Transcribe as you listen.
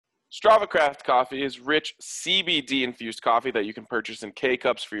Strava Craft Coffee is rich CBD-infused coffee that you can purchase in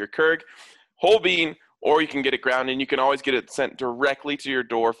K-Cups for your Keurig, whole bean, or you can get it ground, and you can always get it sent directly to your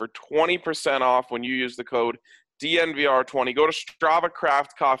door for 20% off when you use the code DNVR20. Go to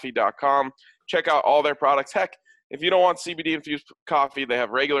StravaCraftCoffee.com. Check out all their products. Heck, if you don't want CBD-infused coffee, they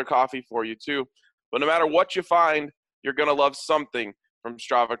have regular coffee for you too. But no matter what you find, you're going to love something from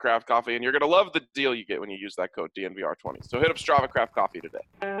Strava Craft Coffee, and you're going to love the deal you get when you use that code DNVR20. So hit up Strava Craft Coffee today.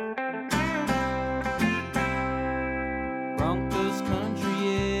 Broncos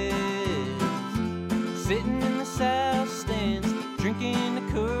Country is sitting in the south stands, drinking the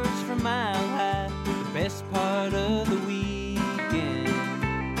Coors from Mile High, the best part of the weekend,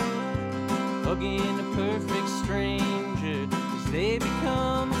 hugging a perfect stranger as they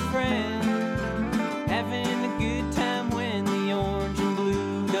become a friend, having a good time when the orange and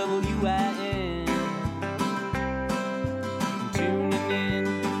blue WIN, tuning in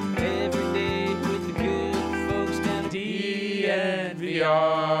every day with the good folks down at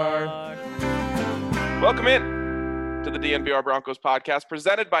DNVR. Welcome in to the DNVR Broncos Podcast,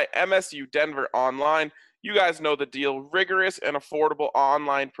 presented by MSU Denver Online. You guys know the deal. Rigorous and affordable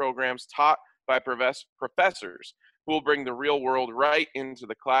online programs taught by professors who will bring the real world right into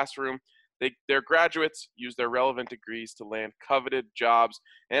the classroom. Their graduates use their relevant degrees to land coveted jobs.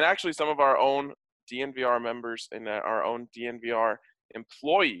 And actually, some of our own DNVR members and our own DNVR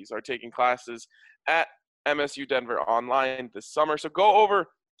employees are taking classes at MSU Denver Online this summer. So go over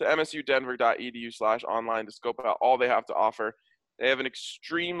to msudenver.edu/online to scope out all they have to offer. They have an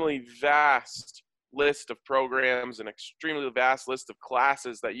extremely vast list of programs, an extremely vast list of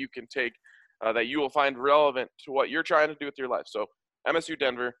classes that you can take that you will find relevant to what you're trying to do with your life. So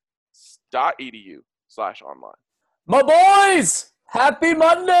msudenver.edu/online. My boys, happy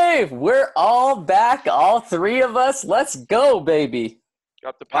Monday. We're all back, all three of us. Let's go, baby.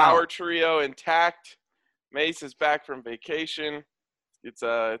 Got the power trio intact. Mace is back from vacation. It's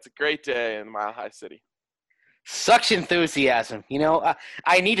a great day in Mile High City. Such enthusiasm. You know,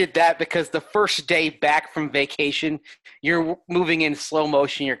 I needed that because the first day back from vacation, you're moving in slow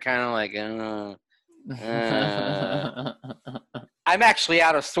motion. You're kind of like, I'm actually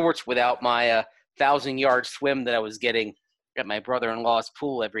out of sorts without my 1,000-yard swim that I was getting at my brother-in-law's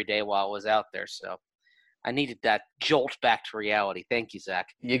pool every day while I was out there. So I needed that jolt back to reality. Thank you, Zach.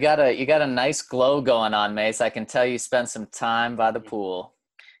 You got a nice glow going on, Mace. I can tell you spent some time by the pool.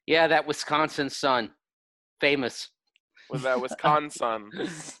 Yeah, that Wisconsin sun. Famous. Was that Wisconsin?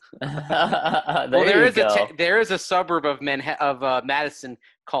 There is a suburb of Madison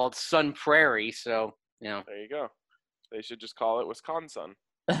called Sun Prairie, so you know. There you go. They should just call it Wisconsin.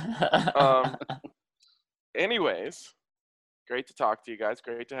 Anyways, great to talk to you guys.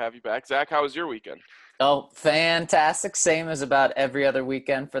 Great to have you back. Zach, how was your weekend? Oh, fantastic. Same as about every other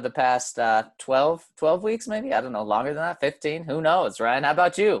weekend for the past 12 weeks, maybe. I don't know, longer than that, 15. Who knows, Ryan? How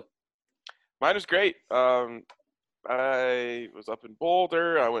about you? Mine was great. I was up in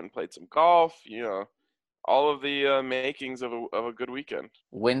Boulder. I went and played some golf. You know, all of the makings of a good weekend.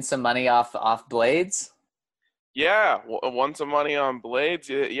 Win some money off blades? Yeah, won some money on blades.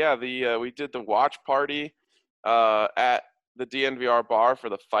 Yeah, we did the watch party at the DNVR bar for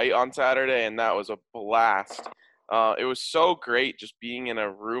the fight on Saturday, and that was a blast. It was so great just being in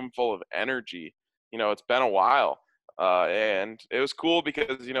a room full of energy. You know, it's been a while. And it was cool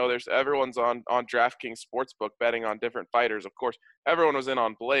because, you know, everyone's on DraftKings Sportsbook betting on different fighters. Of course, everyone was in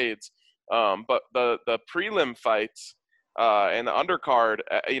on blades. But the prelim fights and the undercard,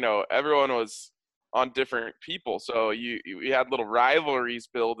 you know, everyone was on different people. So we had little rivalries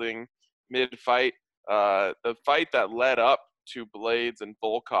building mid-fight. The fight that led up to Blades and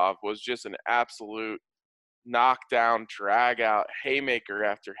Volkov was just an absolute knockdown, drag-out, haymaker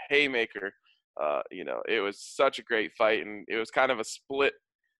after haymaker. You know, it was such a great fight, and it was kind of a split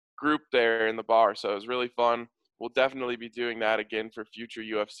group there in the bar, so it was really fun. We'll definitely be doing that again for future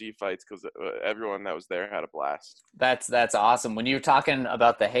UFC fights because everyone that was there had a blast. That's awesome. When you were talking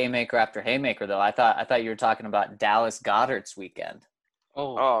about the haymaker after haymaker, though, I thought you were talking about Dallas Goedert's weekend.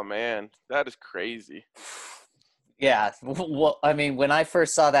 Oh man, that is crazy. Yeah, well, I mean, when I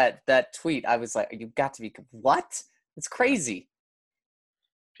first saw that tweet, I was like, "You've got to be what? It's crazy."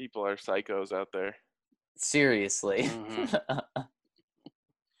 People are psychos out there. Seriously. Mm-hmm.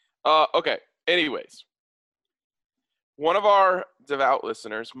 Okay. Anyways, one of our devout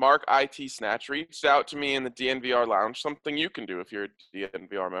listeners, Mark IT Snatch, reached out to me in the DNVR lounge, something you can do if you're a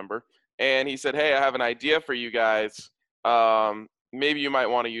DNVR member. And he said, hey, I have an idea for you guys. Maybe you might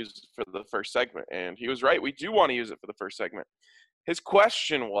want to use it for the first segment. And he was right. We do want to use it for the first segment. His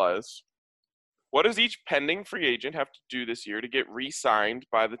question was, what does each pending free agent have to do this year to get re-signed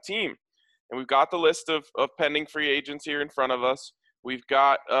by the team? And we've got the list of pending free agents here in front of us. We've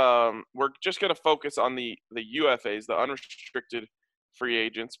got we're just going to focus on the UFAs, the unrestricted free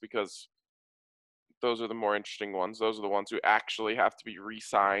agents, because those are the more interesting ones. Those are the ones who actually have to be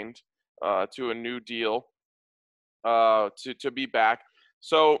re-signed to a new deal to be back.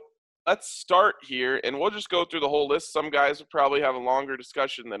 So let's start here, and we'll just go through the whole list. Some guys will probably have a longer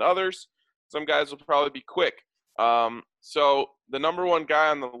discussion than others. Some guys will probably be quick. So the number one guy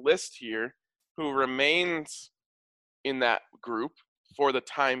on the list here who remains in that group for the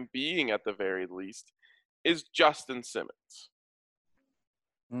time being, at the very least, is Justin Simmons.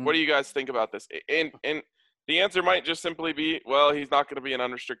 What do you guys think about this? And the answer might just simply be, well, he's not going to be an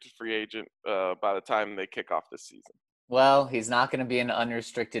unrestricted free agent by the time they kick off this season. Well, he's not going to be an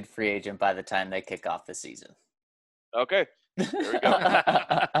unrestricted free agent by the time they kick off the season. Okay, there we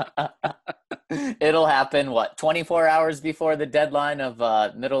go. It'll happen, 24 hours before the deadline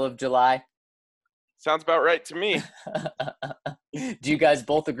of middle of July? Sounds about right to me. Do you guys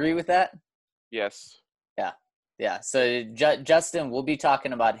both agree with that? Yes. Yeah. So Justin, we'll be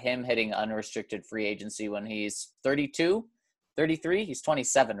talking about him hitting unrestricted free agency when he's 32, 33. He's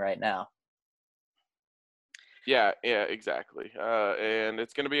 27 right now. Yeah, exactly. And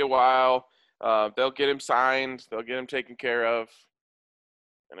it's going to be a while. They'll get him signed. They'll get him taken care of.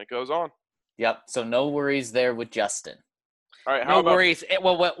 And it goes on. Yep. So no worries there with Justin. All right. No worries.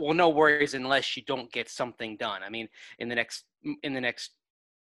 Well, no worries unless you don't get something done. I mean, in the next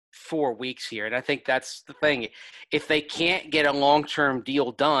 4 weeks here, and I think that's the thing. If they can't get a long-term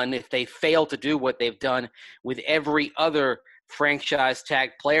deal done, if they fail to do what they've done with every other franchise tag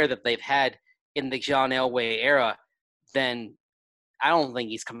player that they've had in the John Elway era, then I don't think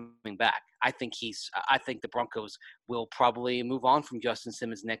he's coming back. I think the Broncos will probably move on from Justin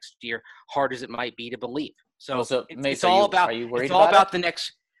Simmons next year, hard as it might be to believe. So it's all about. Are you worried it's all about the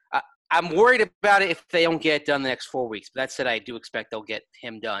next. I'm worried about it if they don't get it done the next 4 weeks. But that said, I do expect they'll get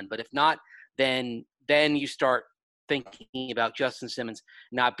him done. But if not, then you start thinking about Justin Simmons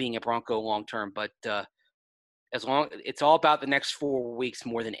not being a Bronco long term. But it's all about the next 4 weeks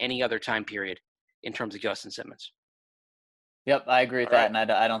more than any other time period in terms of Justin Simmons. Yep, I agree with that, and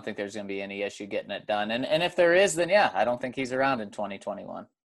I don't think there's going to be any issue getting it done. And if there is, then yeah, I don't think he's around in 2021.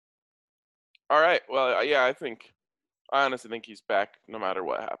 All right. Well, yeah, I honestly think he's back no matter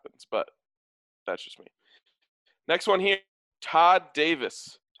what happens, but that's just me. Next one here, Todd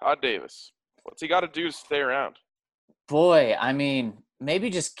Davis. What's he got to do to stay around? Boy, I mean, maybe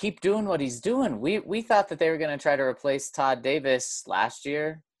just keep doing what he's doing. We thought that they were going to try to replace Todd Davis last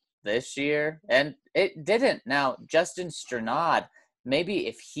year, this year, and it didn't. Now, Justin Strnad, maybe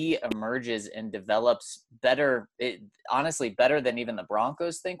if he emerges and develops better, honestly better than even the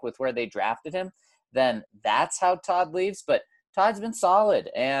Broncos think with where they drafted him, then that's how Todd leaves. But Todd's been solid,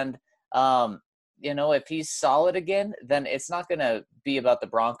 and if he's solid again, then it's not going to be about the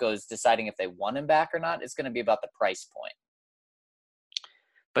Broncos deciding if they want him back or not. It's going to be about the price point.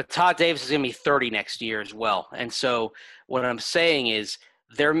 But Todd Davis is going to be 30 next year as well. And so what I'm saying is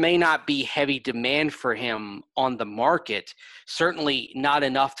there may not be heavy demand for him on the market, certainly not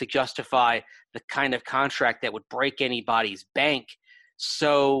enough to justify the kind of contract that would break anybody's bank.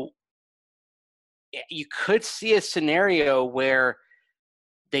 So you could see a scenario where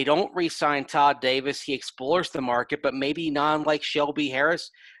they don't re-sign Todd Davis. He explores the market, but maybe like Shelby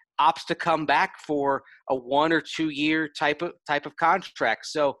Harris opts to come back for a 1 or 2 year type of contract.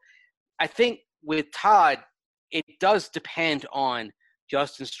 So I think with Todd, it does depend on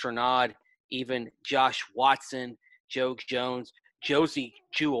Justin Strnad, even Josh Watson, Joe Jones, Josie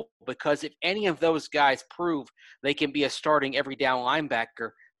Jewell, because if any of those guys prove they can be a starting every down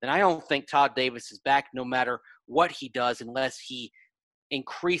linebacker, then I don't think Todd Davis is back no matter what he does, unless he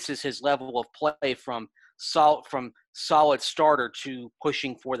increases his level of play from solid starter to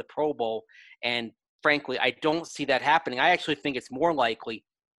pushing for the Pro Bowl. And frankly, I don't see that happening. I actually think it's more likely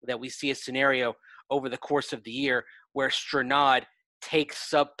that we see a scenario over the course of the year where Strnad takes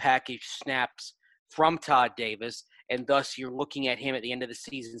sub-package snaps from Todd Davis, and thus you're looking at him at the end of the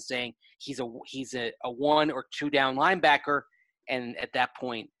season saying he's a 1 or 2 down linebacker, and at that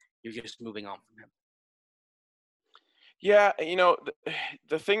point you're just moving on from him. Yeah,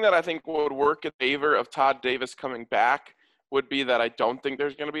 the thing that I think would work in favor of Todd Davis coming back would be that I don't think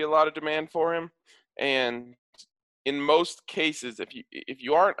there's going to be a lot of demand for him. And in most cases, if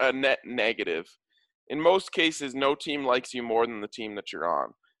you aren't a net negative, in most cases, no team likes you more than the team that you're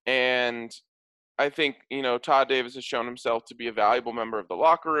on. And I think, Todd Davis has shown himself to be a valuable member of the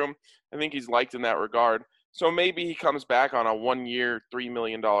locker room. I think he's liked in that regard. So maybe he comes back on a 1-year, $3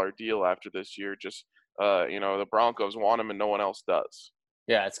 million deal after this year. Just, the Broncos want him and no one else does.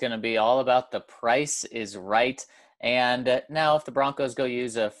 Yeah, it's going to be all about the price is right. And now if the Broncos go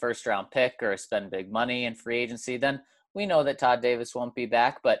use a first-round pick or spend big money in free agency, then we know that Todd Davis won't be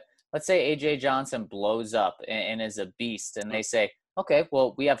back. But let's say A.J. Johnson blows up and is a beast, and they say, okay,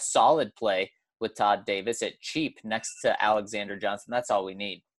 well, we have solid play with Todd Davis at cheap next to Alexander Johnson. That's all we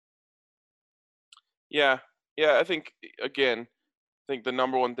need. Yeah, I think, again, the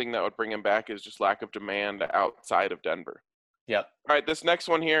number one thing that would bring him back is just lack of demand outside of Denver. Yep. All right, this next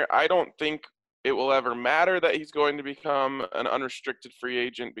one here, I don't think it will ever matter that he's going to become an unrestricted free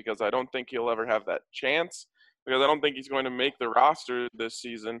agent because I don't think he'll ever have that chance because I don't think he's going to make the roster this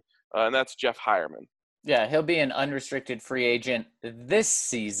season, and that's Jeff Hireman. Yeah, he'll be an unrestricted free agent this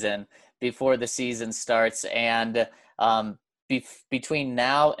season before the season starts. And between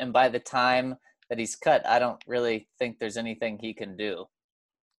now and by the time that he's cut, I don't really think there's anything he can do.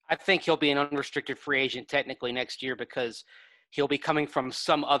 I think he'll be an unrestricted free agent technically next year because he'll be coming from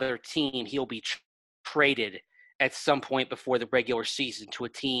some other team. He'll be traded at some point before the regular season to a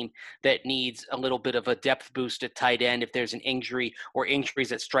team that needs a little bit of a depth boost at tight end. If there's an injury or injuries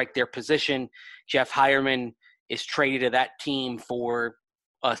that strike their position, Jeff Hireman is traded to that team for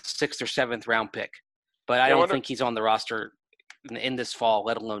a 6th or 7th round pick. But I don't think he's on the roster in this fall,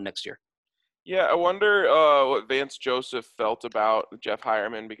 let alone next year. Yeah, I wonder what Vance Joseph felt about Jeff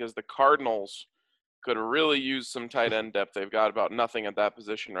Hireman because the Cardinals could really use some tight end depth. They've got about nothing at that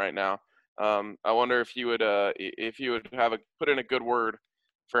position right now. I wonder if he would put in a good word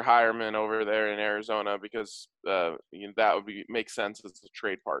for Hireman over there in Arizona because that would make sense as a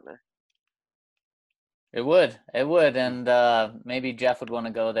trade partner. It would, and maybe Jeff would want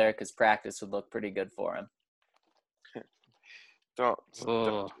to go there because practice would look pretty good for him. Don't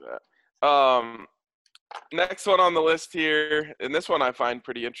do that. Next one on the list here, and this one I find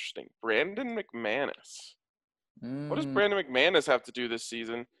pretty interesting. Brandon McManus. What does Brandon McManus have to do this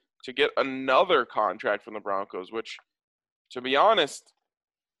season to get another contract from the Broncos, which, to be honest,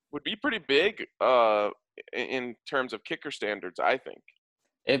 would be pretty big in terms of kicker standards, I think.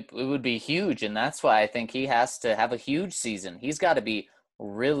 It would be huge, and that's why I think he has to have a huge season. He's got to be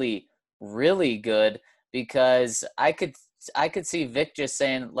really, really good because I could see Vic just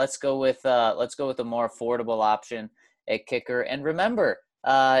saying, let's go with a more affordable option at kicker. And remember,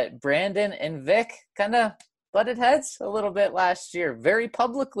 Brandon and Vic kind of butted heads a little bit last year. Very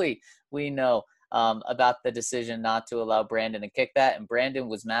publicly, we know about the decision not to allow Brandon to kick that, and Brandon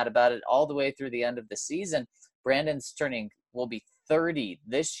was mad about it all the way through the end of the season. Brandon's will be 30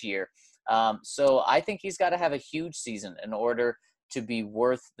 this year. So I think he's got to have a huge season in order to be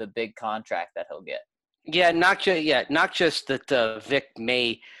worth the big contract that he'll get. Yeah, not just that Vic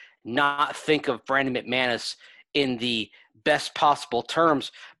may not think of Brandon McManus in the best possible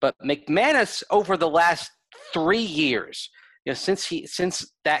terms, but McManus over the last 3 years,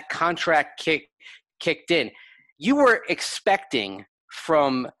 since that contract kicked in, you were expecting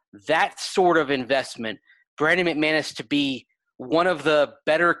from that sort of investment Brandon McManus to be one of the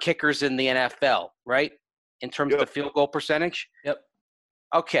better kickers in the NFL, right? In terms of the field goal percentage? Yep.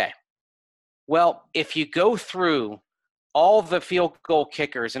 Okay. Well, if you go through all the field goal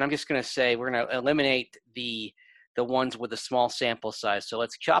kickers, and I'm just going to say we're going to eliminate the ones with a small sample size. So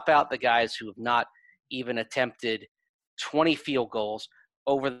let's chop out the guys who have not even attempted 20 field goals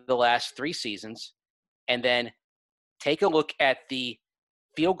over the last 3 seasons, and then take a look at the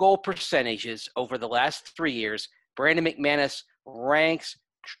field goal percentages over the last 3 years. Brandon McManus ranks.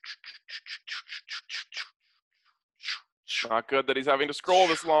 Not good that he's having to scroll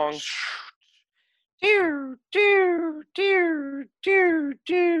this long. Oh,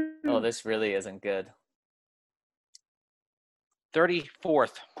 this really isn't good.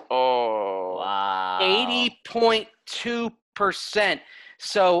 34th. Oh. Wow. 80.2%.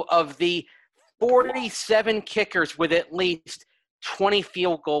 So of the 47 kickers with at least 20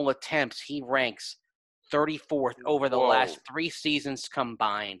 field goal attempts, he ranks 34th over the last 3 seasons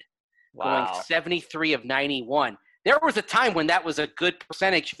combined. Wow. Going 73 of 91. There was a time when that was a good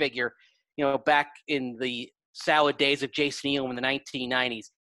percentage figure, back in the salad days of Jason Elam in the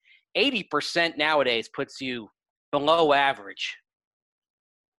 1990s. 80% nowadays puts you below average.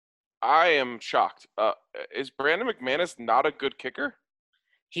 I am shocked. Is Brandon McManus not a good kicker?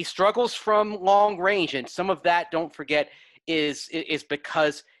 He struggles from long range, and some of that, don't forget, is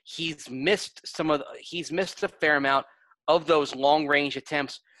because he's missed a fair amount of those long range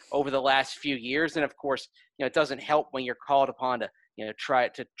attempts over the last few years. And of course, it doesn't help when you're called upon to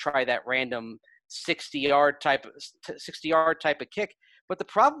try that random 60-yard type of kick. But the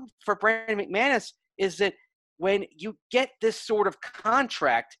problem for Brandon McManus is that when you get this sort of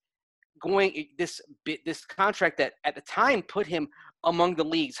contract this contract that at the time put him among the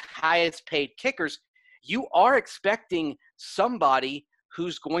league's highest paid kickers, you are expecting somebody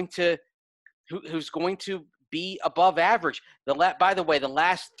who's going to be above average. By the way, the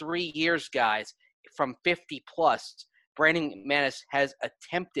last 3 years, guys, from 50 plus, Brandon McManus has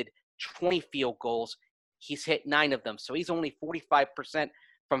attempted 20 field goals. He's hit 9 of them, so he's only 45%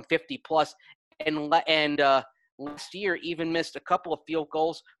 from 50 plus. And last year even missed a couple of field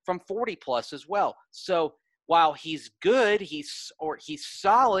goals from 40 plus as well. So while he's good, he's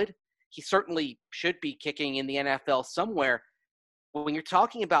solid, he certainly should be kicking in the NFL somewhere. When you're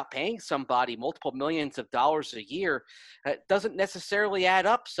talking about paying somebody multiple millions of dollars a year, it doesn't necessarily add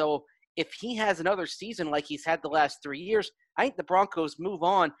up. So if he has another season like he's had the last 3 years, I think the Broncos move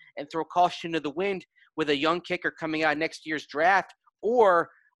on and throw caution to the wind with a young kicker coming out of next year's draft, or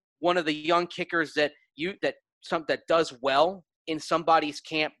one of the young kickers that does well in somebody's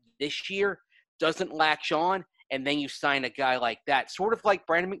camp this year, doesn't latch on, and then you sign a guy like that, sort of like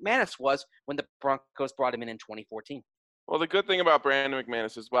Brandon McManus was when the Broncos brought him in 2014. Well, the good thing about Brandon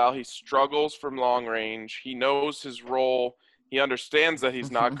McManus is while he struggles from long range, he knows his role. He understands that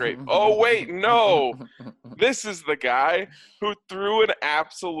he's not great. Oh, wait, no. This is the guy who threw an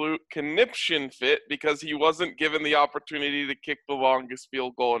absolute conniption fit because he wasn't given the opportunity to kick the longest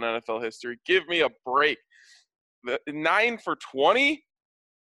field goal in NFL history. Give me a break. 9 for 20?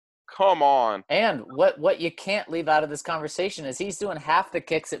 Come on. And what you can't leave out of this conversation is he's doing half the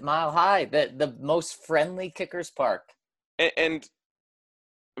kicks at Mile High, the most friendly kickers park. And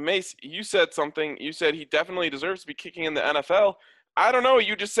Mace, you said something. You said he definitely deserves to be kicking in the NFL. I don't know.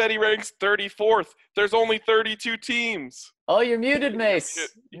 You just said he ranks 34th. There's only 32 teams. Oh, you're muted, Mace.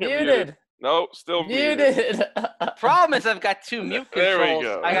 You're muted. No, still muted. Problem is I've got 2 mute controls. There we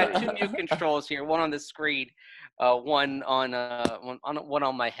go. I got 2 mute controls here, one on the screen, one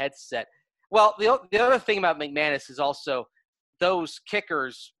on my headset. Well, the other thing about McManus is also those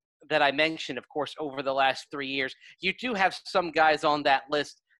kickers that I mentioned, of course, over the last 3 years. You do have some guys on that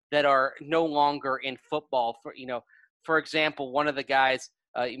list that are no longer in football. For example, one of the guys,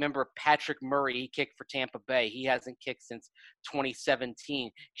 you remember Patrick Murray, he kicked for Tampa Bay. He hasn't kicked since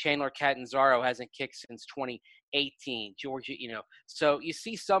 2017. Chandler Catanzaro hasn't kicked since 2018. Georgia, so you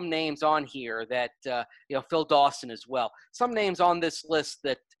see some names on here that, Phil Dawson as well. Some names on this list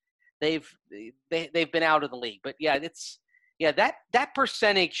that they've been out of the league. But that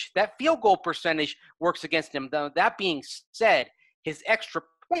percentage, that field goal percentage works against him. Though that being said, his extra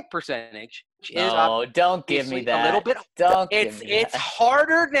point percentage is don't give me that. A little bit. It's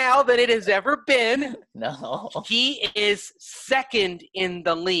harder now than it has ever been. No. He is second in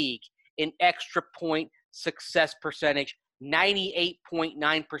the league in extra point success percentage,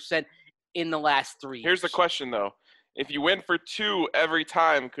 98.9% in the last 3 years. Here's the question though. If you win for 2 every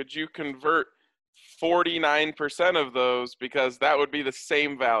time, could you convert 49% of those, because that would be the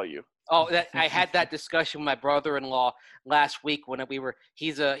same value? Oh, I had that discussion with my brother-in-law last week when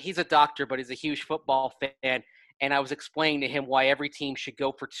he's a doctor, but he's a huge football fan, and I was explaining to him why every team should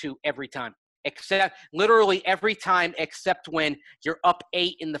go for 2 every time, except literally every time except when you're up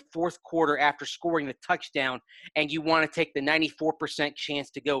 8 in the fourth quarter after scoring the touchdown, and you want to take the 94% chance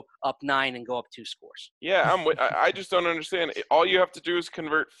to go up 9 and go up 2 scores. Yeah, I just don't understand. All you have to do is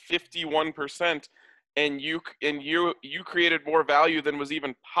convert 51%. And you created more value than was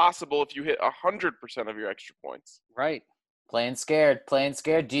even possible if you hit 100% of your extra points. Right. Playing scared.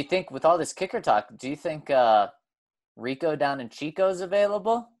 Do you think, with all this kicker talk, do you think Rico down in Chico's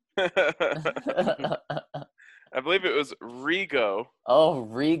available? I believe it was Rigo. Oh,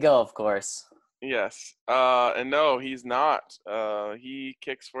 Rigo, of course. Yes. And no, he's not. He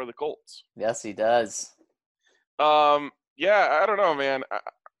kicks for the Colts. Yes, he does. Yeah, I don't know, man.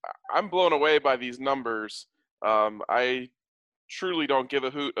 I'm blown away by these numbers. I truly don't give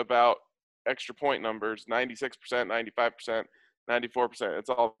a hoot about extra point numbers. 96%, 95%, 94%. It's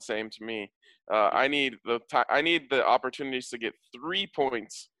all the same to me. I need the opportunities to get 3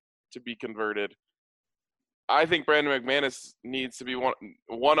 points to be converted. I think Brandon McManus needs to be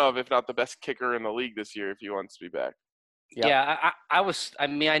one of, if not the best kicker in the league this year if he wants to be back. Yep. Yeah,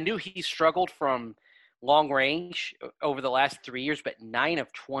 I knew he struggled from long range over the last 3 years, but 9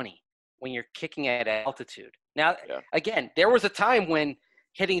 of 20 when you're kicking at altitude. Now, Again, there was a time when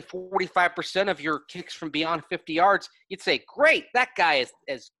hitting 45% of your kicks from beyond 50 yards, you'd say, great, that guy is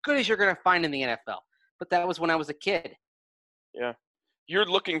as good as you're going to find in the NFL. But that was when I was a kid. Yeah. You're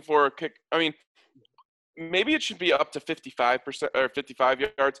looking for a kick. I mean, maybe it should be up to 55% or 55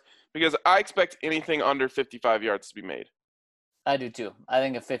 yards, because I expect anything under 55 yards to be made. I do too. I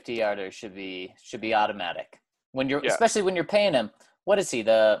think a 50-yarder should be automatic. Yeah. Especially when you're paying him. What is he?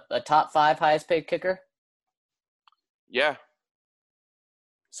 A top 5 highest paid kicker? Yeah.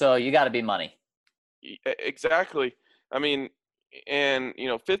 So you got to be money. Exactly. I mean, and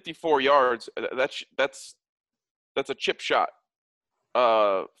 54 yards. That's a chip shot.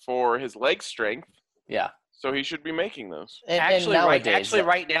 For his leg strength. Yeah. So he should be making those. And nowadays,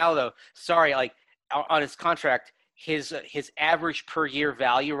 right now though, sorry, like on his contract, his average per year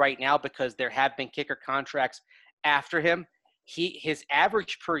value right now, because there have been kicker contracts after him, his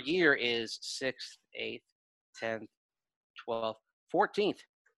average per year is 6th, 8th, 10th, 12th, 14th,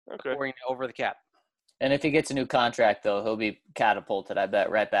 Okay. according to Over the Cap. And if he gets a new contract, though, he'll be catapulted, I bet,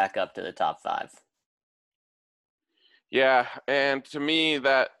 right back up to the top 5. Yeah, and to me,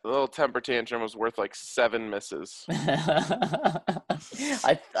 that little temper tantrum was worth like 7 misses. I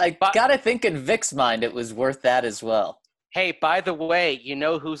gotta think in Vic's mind it was worth that as well. Hey, by the way, you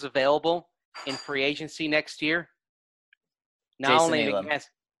know who's available in free agency next year? Not Jason only Elam.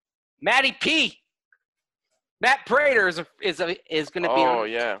 Matty P. Matt Prater is going to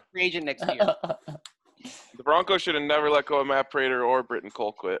be a free agent next year. The Broncos should have never let go of Matt Prater or Britton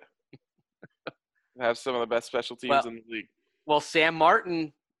Colquitt. Have some of the best special teams in the league. Well, Sam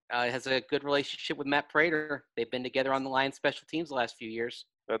Martin has a good relationship with Matt Prater. They've been together on the Lions special teams the last few years.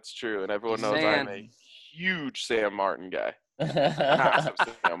 That's true, and everyone knows I'm a huge Sam Martin guy. Massive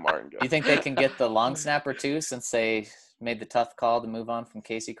Sam Martin guy. You think they can get the long snapper too, since they made the tough call to move on from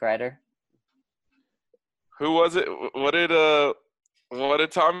Casey Kreider? Who was it? What did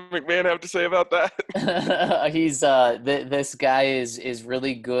Tom McMahon have to say about that? He's this guy is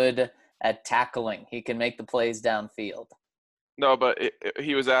really good at tackling. He can make the plays downfield. No, but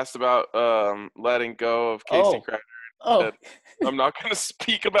he was asked about letting go of Casey Kreider. Oh, I'm not going to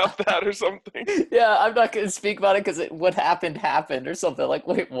speak about that or something. Yeah, I'm not going to speak about it because what happened or something. Like,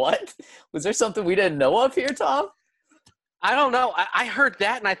 wait, what? Was there something we didn't know of here, Tom? I don't know. I heard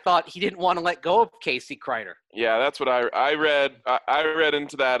that, and I thought he didn't want to let go of Casey Kreider. Yeah, that's what I read. I read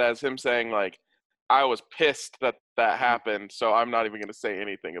into that as him saying, like, I was pissed that happened, so I'm not even going to say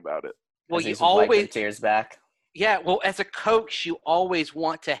anything about it. Well, you always tears back. Yeah, well, as a coach, you always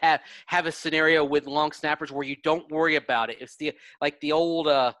want to have a scenario with long snappers where you don't worry about it. It's the old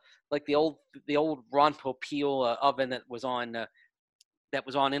Ron Popeil oven that was on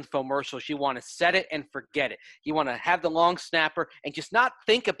infomercials. You want to set it and forget it. You want to have the long snapper and just not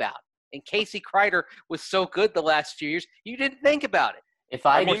think about it. And Casey Kreider was so good the last few years, you didn't think about it.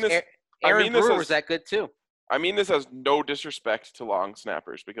 Aaron Brewer was that good too. I mean this has no disrespect to long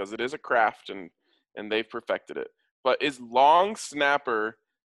snappers because it is a craft and they've perfected it. But is long snapper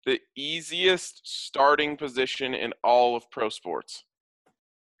the easiest starting position in all of pro sports?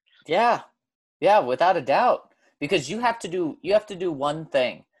 Yeah, without a doubt. Because you have to do one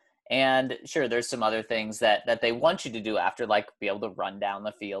thing. And sure, there's some other things that they want you to do after, like be able to run down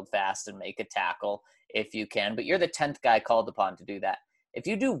the field fast and make a tackle if you can. But you're the 10th guy called upon to do that. If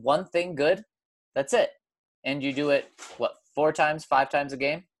you do one thing good, that's it. And you do it, 4 times, 5 times a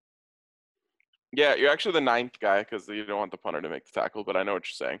game? Yeah, you're actually the 9th guy because you don't want the punter to make the tackle, but I know what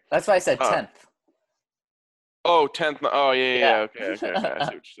you're saying. That's why I said 10th. Oh, 10th. Oh, yeah. Okay. I see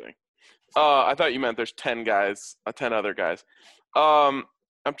what you're saying. I thought you meant there's 10 guys, 10 other guys. I'm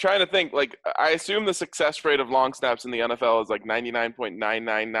trying to think. Like, I assume the success rate of long snaps in the NFL is like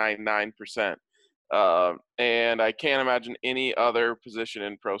 99.9999%. And I can't imagine any other position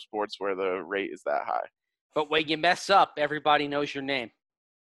in pro sports where the rate is that high. But when you mess up, everybody knows your name.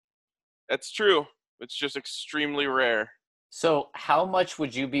 That's true. It's just extremely rare. So how much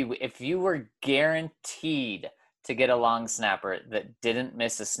would you be if you were guaranteed to get a long snapper that didn't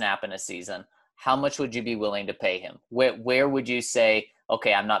miss a snap in a season? How much would you be willing to pay him? Where would you say,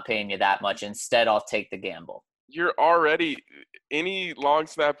 okay, I'm not paying you that much. Instead, I'll take the gamble. You're already any long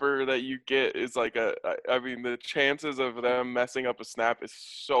snapper that you get is like the chances of them messing up a snap is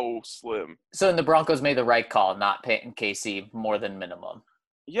so slim. So then the Broncos made the right call, not paying Casey more than minimum.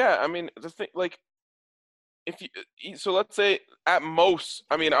 Yeah, I mean the thing, like, so let's say at most,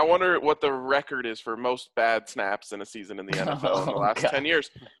 I mean, I wonder what the record is for most bad snaps in a season in the NFL in the last 10 years,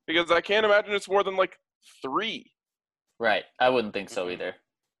 because I can't imagine it's more than like 3. Right, I wouldn't think so either.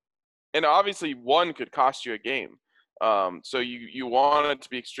 And obviously, 1 could cost you a game. So you want it to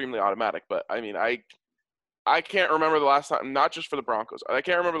be extremely automatic. But I mean, I can't remember the last time, not just for the Broncos. I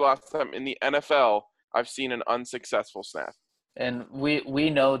can't remember the last time in the NFL I've seen an unsuccessful snap. And we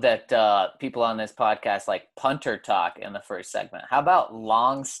know that people on this podcast like punter talk in the first segment. How about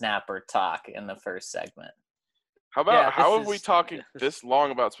long snapper talk in the first segment? How have we talking this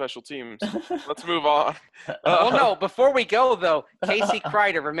long about special teams? Let's move on. Well, no. Before we go, though, Casey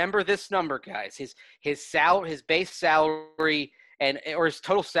Kreider. Remember this number, guys. His base salary or his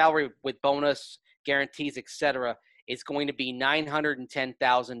total salary with bonus guarantees, etc., is going to be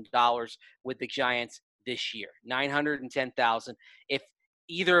 $910,000 with the Giants this year. $910,000. If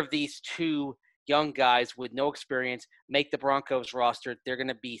either of these two young guys with no experience make the Broncos roster, they're going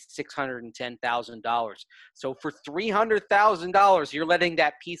to be $610,000. So for $300,000, you're letting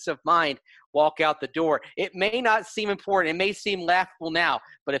that peace of mind walk out the door. It may not seem important. It may seem laughable now,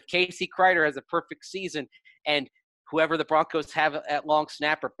 but if Casey Kreider has a perfect season and whoever the Broncos have at long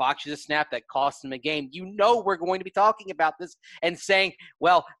snapper botches a snap that costs them a game, we're going to be talking about this and saying,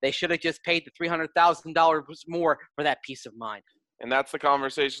 well, they should have just paid the $300,000 more for that peace of mind. And that's the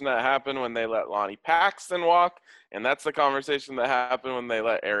conversation that happened when they let Lonnie Paxton walk. And that's the conversation that happened when they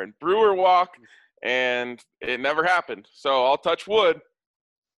let Aaron Brewer walk. And it never happened. So I'll touch wood.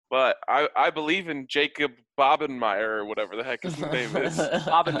 But I believe in Jacob Bobenmeyer or whatever the heck his name is.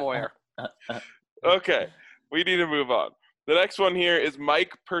 Bobenmoyer. Okay. We need to move on. The next one here is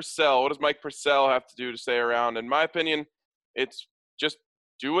Mike Purcell. What does Mike Purcell have to do to stay around? In my opinion, it's just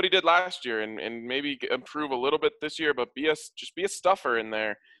do what he did last year and maybe improve a little bit this year, but just be a stuffer in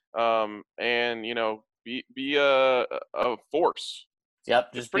there, and be a force.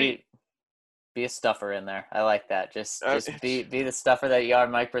 Yep, just be a stuffer in there. I like that. Just be the stuffer that you are,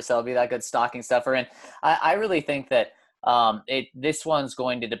 Mike Purcell. Be that good stocking stuffer. And I really think that this one's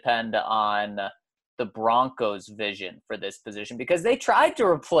going to depend on the Broncos' vision for this position because they tried to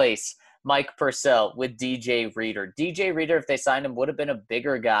replace Mike Purcell with DJ Reader. DJ Reader, if they signed him, would have been a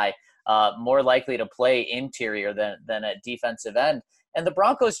bigger guy, more likely to play interior than at defensive end. And the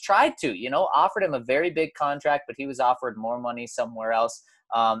Broncos tried to, offered him a very big contract, but he was offered more money somewhere else.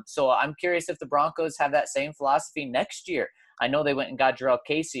 So I'm curious if the Broncos have that same philosophy next year. I know they went and got Jarrell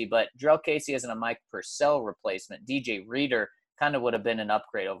Casey, but Jarrell Casey isn't a Mike Purcell replacement. DJ Reader kind of would have been an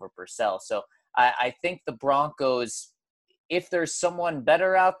upgrade over Purcell. So I think the Broncos, if there's someone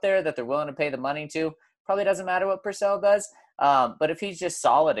better out there that they're willing to pay the money to, probably doesn't matter what Purcell does. But if he's just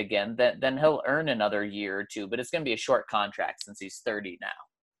solid again, then he'll earn another year or two. But it's going to be a short contract since he's 30 now.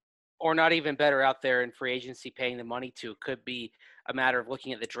 Or not even better out there in free agency paying the money to. Could be a matter of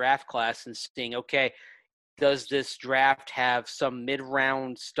looking at the draft class and seeing, okay, does this draft have some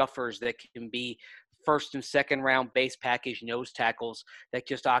mid-round stuffers that can be first and second round base package nose tackles that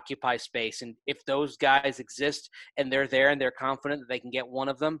just occupy space? And if those guys exist and they're there and they're confident that they can get one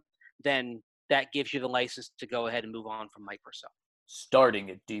of them, then that gives you the license to go ahead and move on from Mike Purcell.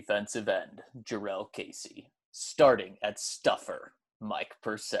 Starting at defensive end, Jarrell Casey. Starting at stuffer, Mike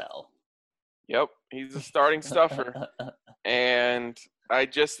Purcell. Yep, he's a starting stuffer. And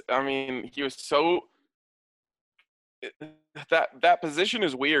he was so that position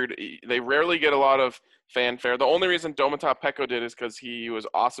is weird. They rarely get a lot of fanfare. The only reason Domata Peko did is because he was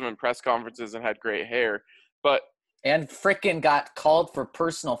awesome in press conferences and had great hair. And frickin' got called for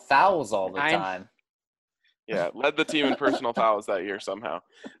personal fouls all the time. Yeah, led the team in personal fouls that year somehow.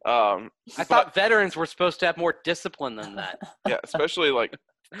 I thought veterans were supposed to have more discipline than that. Yeah, especially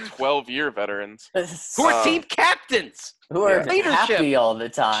 12-year veterans who are team captains, who are happy all the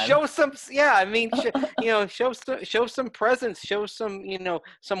time. Show some, show some presence, show some,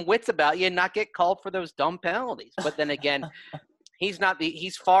 some wits about you, and not get called for those dumb penalties. But then again, he's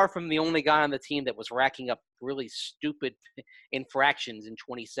far from the only guy on the team that was racking up really stupid infractions in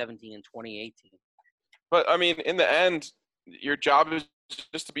 2017 and 2018. But in the end, your job is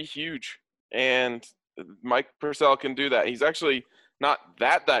just to be huge, and Mike Purcell can do that. He's actually not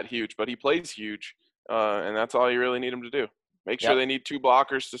that huge, but he plays huge, and that's all you really need him to do. Make sure they need two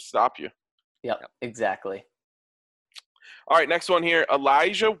blockers to stop you. Yep, exactly. All right, next one here,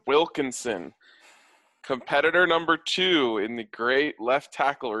 Elijah Wilkinson, competitor number 2 in the great left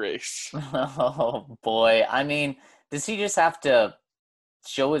tackle race. Oh, boy. Does he just have to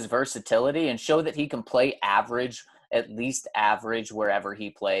show his versatility and show that he can play average, at least average, wherever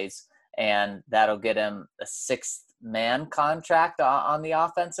he plays, and that'll get him a 6th-man contract on the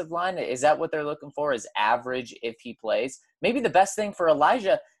offensive line? Is that what they're looking for, is average if he plays? Maybe the best thing for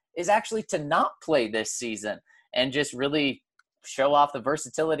Elijah is actually to not play this season and just really show off the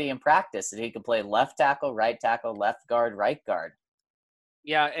versatility in practice, that he can play left tackle, left guard, right guard.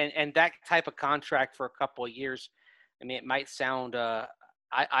 Yeah, and that type of contract for a couple of years, it might sound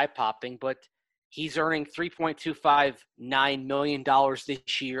eye-popping, but he's earning $3.259 million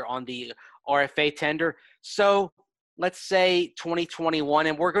this year on the RFA tender. So let's say 2021,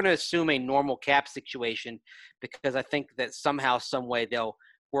 and we're going to assume a normal cap situation because I think that somehow, some way they'll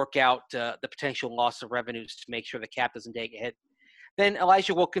work out the potential loss of revenues to make sure the cap doesn't take a hit. Then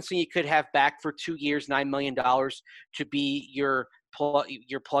Elijah Wilkinson, you could have back for 2 years, $9 million to be your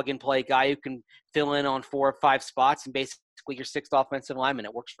plug-and-play guy who can fill in on 4 or 5 spots and basically your 6th offensive lineman.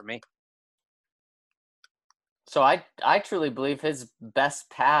 It works for me. So I truly believe his best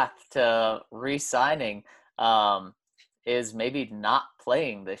path to re-signing is maybe not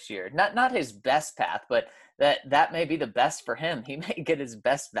playing this year. Not his best path, but that may be the best for him. He may get his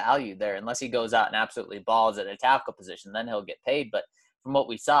best value there unless he goes out and absolutely balls at a tackle position. Then he'll get paid. But from what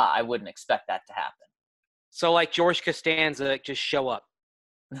we saw, I wouldn't expect that to happen. So like George Costanza, just show up.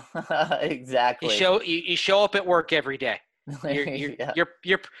 Exactly. You show up at work every day. You're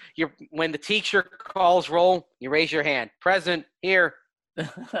when the teacher calls roll, you raise your hand. Present here.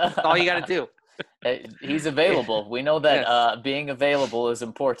 That's all you got to do. He's available. We know that being available is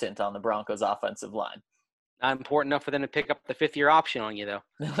important on the Broncos offensive line. Not important enough for them to pick up the 5th-year option on you, though.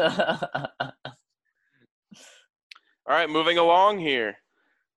 All right, moving along here.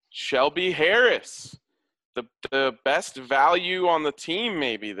 Shelby Harris, the best value on the team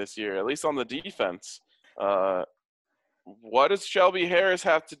maybe this year, at least on the defense. What does Shelby Harris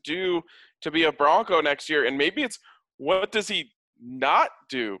have to do to be a Bronco next year? And maybe it's what does he not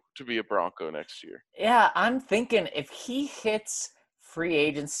do to be a Bronco next year? Yeah, I'm thinking if he hits free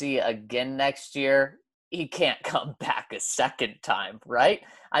agency again next year, he can't come back a second time, right?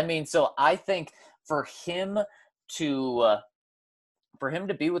 I mean, so I think for him to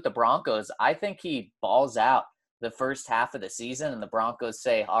be with the Broncos, I think he balls out the first half of the season and the Broncos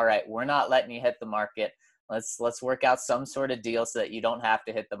say, all right, we're not letting you hit the market. Let's work out some sort of deal so that you don't have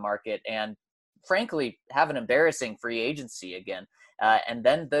to hit the market and frankly have an embarrassing free agency again. And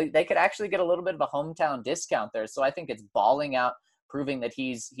then they could actually get a little bit of a hometown discount there. So I think it's balling out, proving that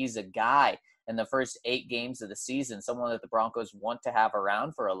he's a guy in the first 8 games of the season, someone that the Broncos want to have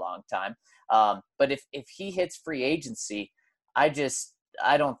around for a long time. But if he hits free agency, I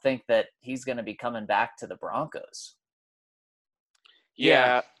don't think that he's going to be coming back to the Broncos.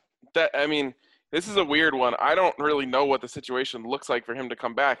 Yeah. This is a weird one. I don't really know what the situation looks like for him to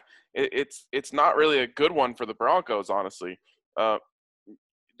come back. It's not really a good one for the Broncos, honestly. The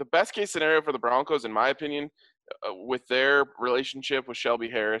best case scenario for the Broncos, in my opinion, with their relationship with Shelby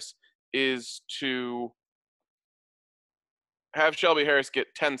Harris, is to have Shelby Harris get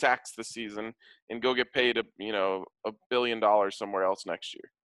 10 sacks this season and go get paid $1 billion somewhere else next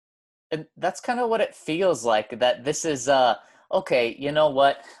year. And that's kind of what it feels like, that this is okay, you know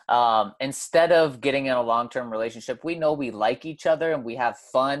what? Instead of getting in a long-term relationship, we know we like each other and we have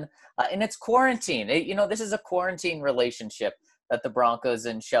fun. And it's quarantine. This is a quarantine relationship that the Broncos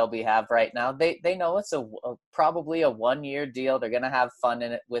and Shelby have right now. They know it's probably a 1-year deal. They're going to have fun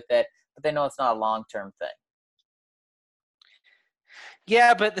with it, but they know it's not a long-term thing.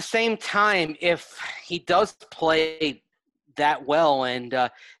 Yeah, but at the same time, if he does play that well, and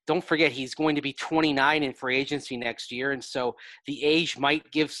don't forget he's going to be 29 in free agency next year, and so the age might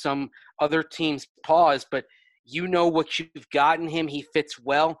give some other teams pause, but you know what you've gotten him. He fits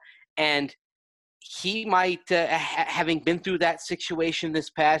well, and he might, having been through that situation this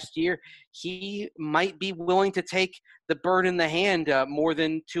past year, he might be willing to take the bird in the hand more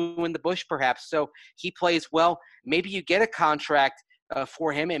than 2 in the bush perhaps. So he plays well. Maybe you get a contract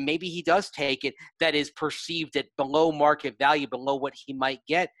for him, and maybe he does take it that is perceived at below market value, below what he might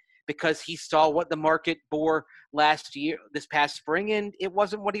get, because he saw what the market bore this past spring, and it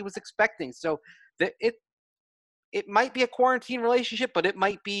wasn't what he was expecting. So it might be a quarantine relationship, but it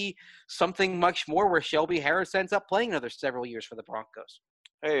might be something much more where Shelby Harris ends up playing another several years for the Broncos.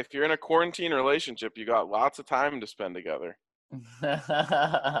 Hey, if you're in a quarantine relationship, you got lots of time to spend together.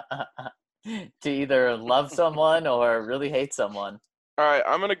 To either love someone or really hate someone. All right,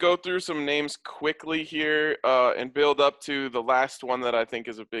 I'm going to go through some names quickly here and build up to the last one that I think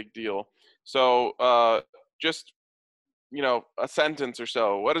is a big deal. So just, a sentence or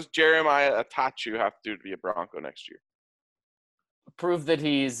so. What does Jeremiah Atachu have to do to be a Bronco next year? Prove that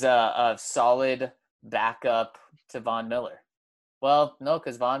he's a solid backup to Von Miller. Well, no,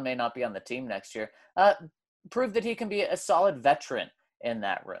 because Von may not be on the team next year. Prove that he can be a solid veteran in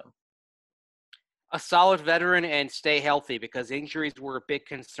that room. A solid veteran and stay healthy, because injuries were a big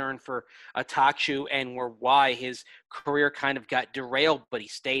concern for Atachu and were why his career kind of got derailed, but he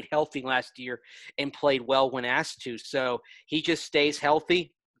stayed healthy last year and played well when asked to. So he just stays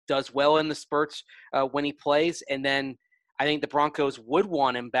healthy, does well in the spurts when he plays, and then I think the Broncos would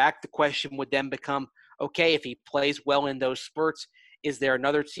want him back. The question would then become, okay, if he plays well in those spurts, is there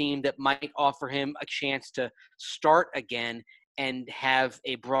another team that might offer him a chance to start again and have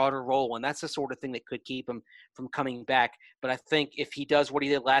a broader role. And that's the sort of thing that could keep him from coming back. But I think if he does what he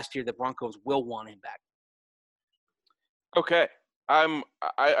did last year, the Broncos will want him back. Okay.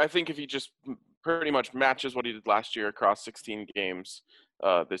 I think if he just pretty much matches what he did last year across 16 games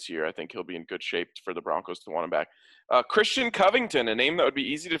this year, I think he'll be in good shape for the Broncos to want him back. Christian Covington, a name that would be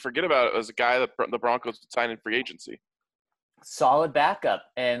easy to forget about as a guy that the Broncos would sign in free agency. Solid backup,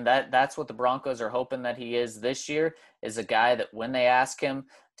 and that's what the Broncos are hoping that he is this year, is a guy that when they ask him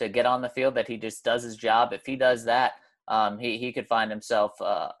to get on the field, that he just does his job. If he does that, he could find himself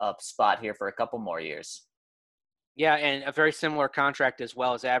a spot here for a couple more years. Yeah, and a very similar contract as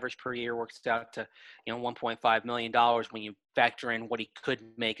well. As average per year works out to $1.5 million when you factor in what he could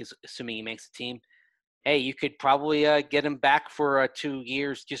make, assuming he makes the team. Hey, you could probably get him back for 2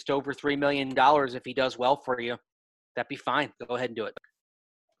 years, just over $3 million if he does well for you. That'd be fine. Go ahead and do it.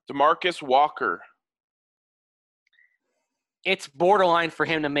 DeMarcus Walker. It's borderline for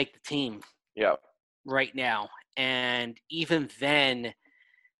him to make the team. Yeah. Right now. And even then,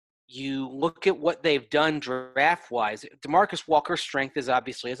 you look at what they've done draft-wise. DeMarcus Walker's strength is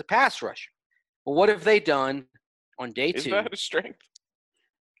obviously as a pass rusher. But what have they done on day 2? Is that his strength?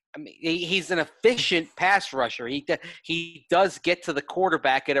 I mean, he's an efficient pass rusher. He does get to the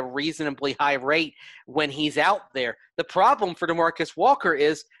quarterback at a reasonably high rate when he's out there. The problem for DeMarcus Walker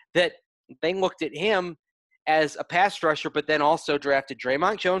is that they looked at him as a pass rusher, but then also drafted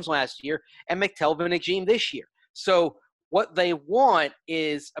Draymond Jones last year and McTelvin Agim this year. So what they want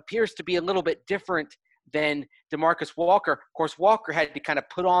appears to be a little bit different than DeMarcus Walker. Of course, Walker had to kind of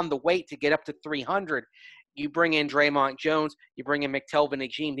put on the weight to get up to 300. You bring in Draymond Jones, you bring in McTelvin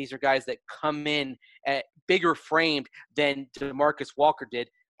Agim. These are guys that come in at bigger framed than DeMarcus Walker did.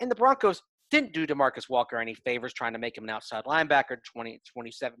 And the Broncos didn't do DeMarcus Walker any favors trying to make him an outside linebacker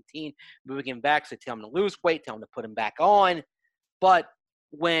 2017, moving him back, so tell him to lose weight, tell him to put him back on. But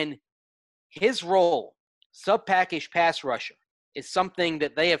when his role, sub-package pass rusher, is something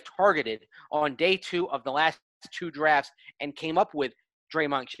that they have targeted on day 2 of the last 2 drafts and came up with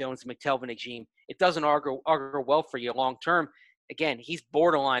Draymond Jones and McTelvin Agim, it doesn't augur well for you long term. Again, he's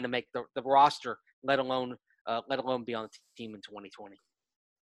borderline to make the roster, let alone be on the team in 2020.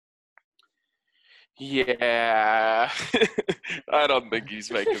 Yeah, I don't think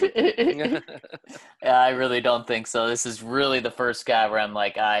he's making it. Yeah, I really don't think so. This is really the first guy where I'm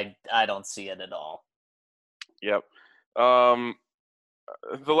like, I don't see it at all. Yep. The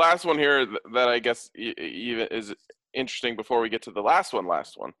last one here that I guess even is interesting before we get to the last one,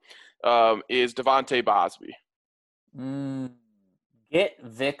 is Devontae Bosby. Get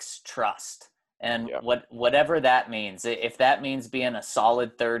Vic's trust. And whatever that means, if that means being a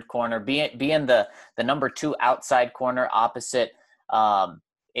solid third corner, being the number 2 outside corner opposite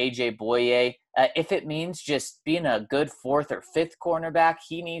AJ Boye, if it means just being a good 4th or 5th cornerback,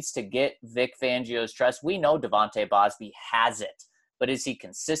 he needs to get Vic Fangio's trust. We know Devontae Bosby has it, but is he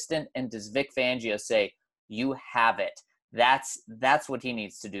consistent? And does Vic Fangio say, you have it? That's what he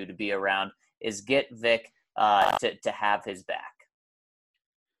needs to do to be around, is get Vic to have his back.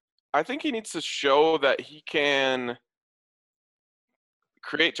 I think he needs to show that he can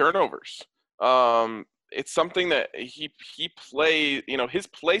create turnovers. It's something that he plays, his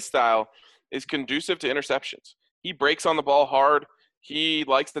play style is conducive to interceptions. He breaks on the ball hard. He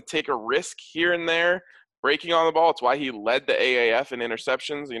likes to take a risk here and there, breaking on the ball. It's why he led the AAF in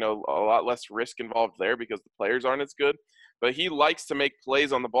interceptions. A lot less risk involved there because the players aren't as good. But he likes to make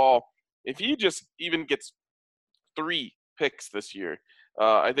plays on the ball. If he just even gets 3 picks this year,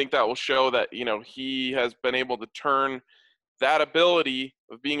 I think that will show that, he has been able to turn that ability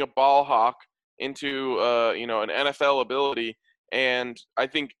of being a ball hawk into, an NFL ability. And I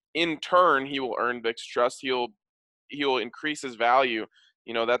think in turn, he will earn Vic's trust. He'll increase his value.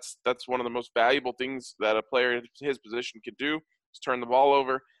 That's one of the most valuable things that a player in his position could do, is turn the ball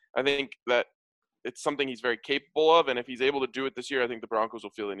over. I think that it's something he's very capable of. And if he's able to do it this year, I think the Broncos will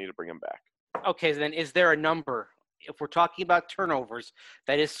feel they need to bring him back. Okay, so then is there a number? If we're talking about turnovers,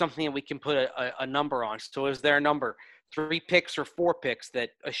 that is something that we can put a number on. So is there a number, 3 picks or 4 picks, that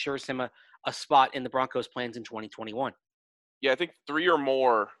assures him a spot in the Broncos' plans in 2021? Yeah, I think 3 or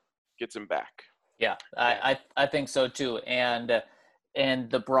more gets him back. Yeah, I think so too. And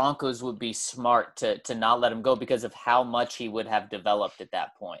the Broncos would be smart to not let him go because of how much he would have developed at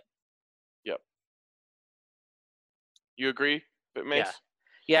that point. Yep. You agree, Mace?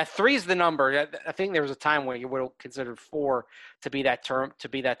 Yeah, 3 is the number. I think there was a time where you would have considered 4 to be that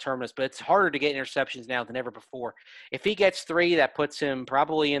terminus, but it's harder to get interceptions now than ever before. If he gets 3, that puts him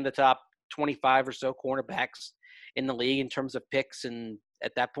probably in the top 25 or so cornerbacks in the league in terms of picks, and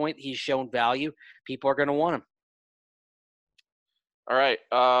at that point, he's shown value. People are going to want him. All right.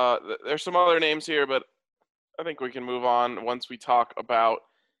 There's some other names here, but I think we can move on once we talk about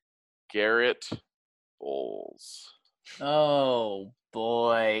Garrett Bowles. Oh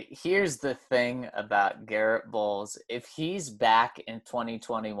boy. Here's the thing about Garrett Bowles. If he's back in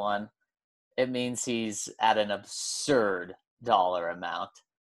 2021, it means he's at an absurd dollar amount.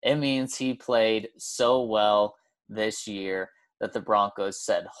 It means he played so well this year that the Broncos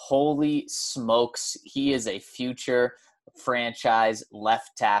said, holy smokes, he is a future franchise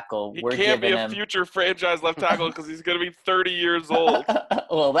left tackle. He We're can't be giving a him future franchise left tackle because he's going to be 30 years old.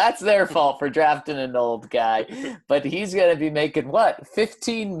 well, that's their fault for drafting an old guy. But he's going to be making what,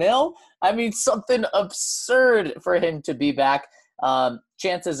 15 mil? I mean, something absurd for him to be back.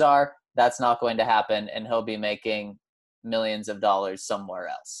 Chances are that's not going to happen, and he'll be making millions of dollars somewhere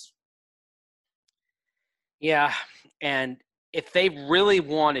else. Yeah, and if they really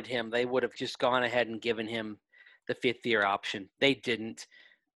wanted him, they would have just gone ahead and given him the fifth-year option. They didn't.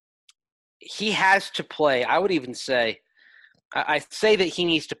 He has to play. I would even say, I say that he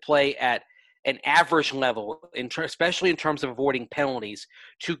needs to play at an average level, especially in terms of avoiding penalties,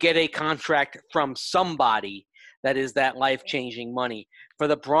 to get a contract from somebody that is that life-changing money. For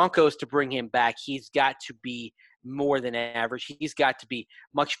the Broncos to bring him back, he's got to be more than average. He's got to be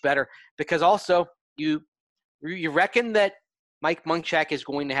much better because also you reckon that Mike Munchak is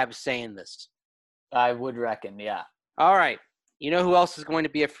going to have a say in this? I would reckon, yeah. All right. You know who else is going to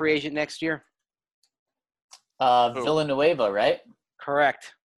be a free agent next year? Villanueva, right?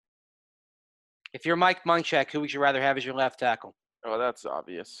 Correct. If you're Mike Munchak, who would you rather have as your left tackle? Oh, that's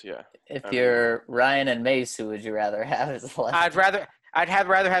obvious. Yeah. If you're Ryan and Mace, who would you rather have as left? I'd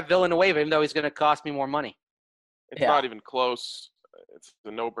rather have Villanueva, even though he's going to cost me more money. It's not even close. It's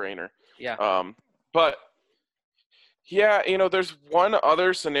a no-brainer. Yeah. But yeah, there's one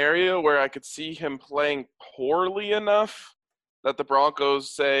other scenario where I could see him playing poorly enough that the Broncos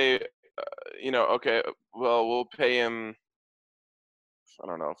say, okay, well, we'll pay him, I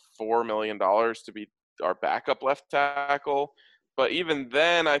don't know, $4 million to be our backup left tackle. But even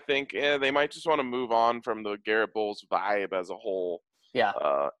then, I think they might just want to move on from the Garrett Bowles vibe as a whole. Yeah.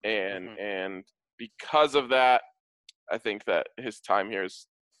 And because of that, I think that his time here is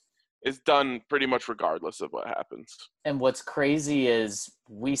done pretty much regardless of what happens. And what's crazy is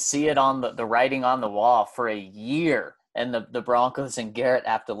we see it on the writing on the wall for a year, and the Broncos and Garrett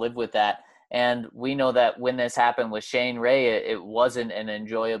have to live with that. And we know that when this happened with Shane Ray, it wasn't an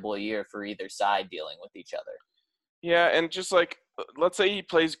enjoyable year for either side dealing with each other. Yeah, and just like, let's say he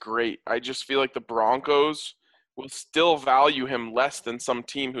plays great. I just feel like the Broncos will still value him less than some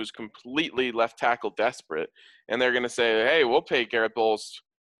team who's completely left tackle desperate. And they're going to say, hey, we'll pay Garrett Bowles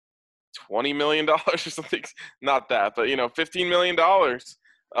 $20 million or something. Not that, but, $15 million.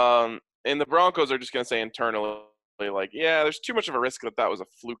 And the Broncos are just going to say internally, like, yeah, there's too much of a risk that was a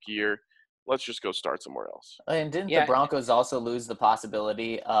fluke year. Let's just go start somewhere else. And didn't the Broncos also lose the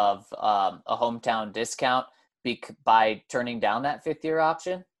possibility of a hometown discount by turning down that fifth-year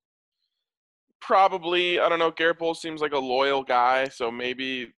option? Probably. I don't know. Garrett Bowles seems like a loyal guy, so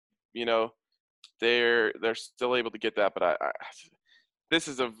maybe, they're still able to get that. But this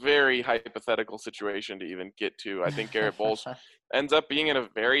is a very hypothetical situation to even get to. I think Garrett Bowles ends up being in a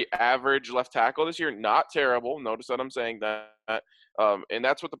very average left tackle this year. Not terrible. Notice that I'm saying that. And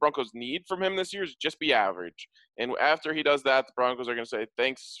that's what the Broncos need from him this year is just be average. And after he does that, the Broncos are going to say,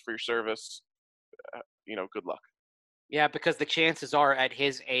 thanks for your service. Good luck. Yeah, because the chances are at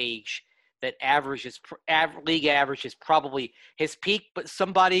his age that league average is probably his peak, but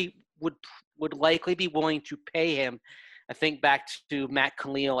somebody would likely be willing to pay him. I think back to Matt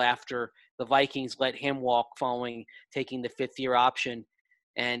Khalil after the Vikings let him walk following taking the fifth-year option,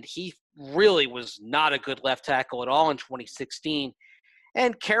 and he really was not a good left tackle at all in 2016.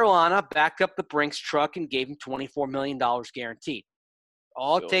 And Carolina backed up the Brinks truck and gave him $24 million guaranteed.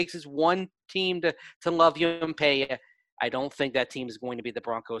 All it takes is one team to love you and pay you. I don't think that team is going to be the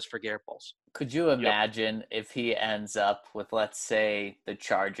Broncos for Garrett Bowles. Could you imagine if he ends up with, let's say, the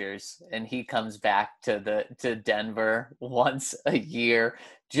Chargers, and he comes back to Denver once a year?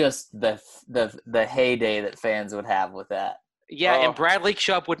 Just the heyday that fans would have with that. Yeah, and Bradley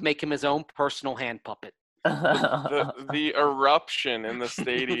Chubb would make him his own personal hand puppet. the eruption in the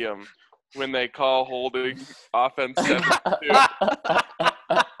stadium when they call holding offense 72.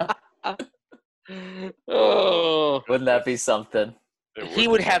 Oh, wouldn't that be something? He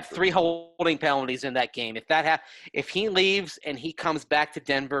would have 3 holding penalties in that game. If he leaves and he comes back to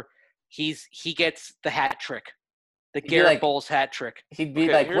Denver, he gets the hat trick, the Garrett Bowles hat trick. He'd be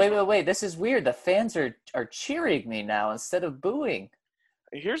like, wait, this is weird. The fans are cheering me now instead of booing.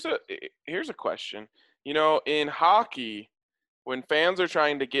 Here's a question. In hockey, when fans are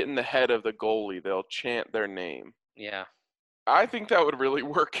trying to get in the head of the goalie, they'll chant their name. Yeah. I think that would really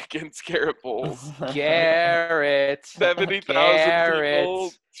work against Garrett Bowles. Garrett. 70,000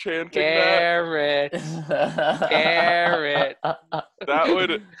 people chanting Garrett. Garrett. That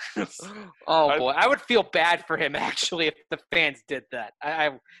would. Oh boy, I would feel bad for him actually if the fans did that.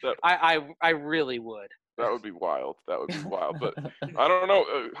 I really would. That would be wild. That would be wild. But I don't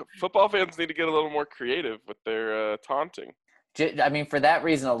know. Football fans need to get a little more creative with their taunting. I mean, for that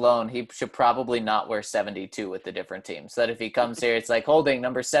reason alone, he should probably not wear 72 with the different teams. So that if he comes here, it's like holding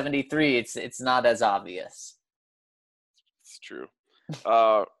number 73. It's not as obvious. It's true.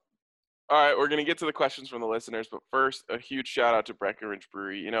 All right, we're gonna get to the questions from the listeners, but first, a huge shout out to Breckenridge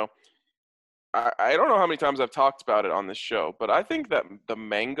Brewery. You know, I don't know how many times I've talked about it on this show, but I think that the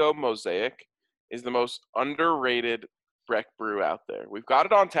Mango Mosaic is the most underrated Breck brew out there. We've got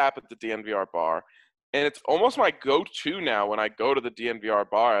it on tap at the DNVR bar. And it's almost my go-to now when I go to the DNVR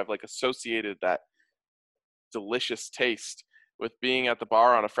bar. I've like associated that delicious taste with being at the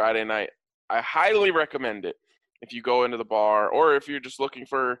bar on a Friday night. I highly recommend it if you go into the bar, or if you're just looking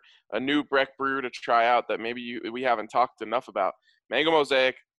for a new Breck brew to try out that maybe we haven't talked enough about. Mango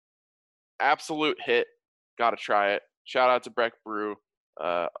Mosaic, absolute hit. Got to try it. Shout out to Breck Brew.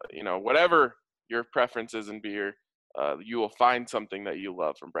 You know, whatever your preference is in beer, you will find something that you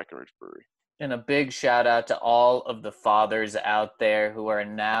love from Breckenridge Brewery. And a big shout out to all of the fathers out there who are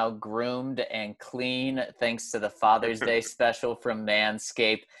now groomed and clean thanks to the Father's Day special from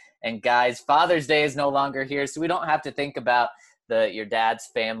Manscaped. And guys, Father's Day is no longer here, so we don't have to think about your dad's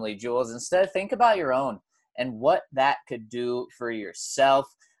family jewels. Instead, think about your own and what that could do for yourself.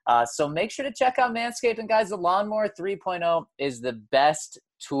 So make sure to check out Manscaped. And guys, the Lawnmower 3.0 is the best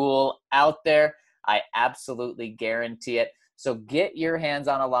tool out there. I absolutely guarantee it. So get your hands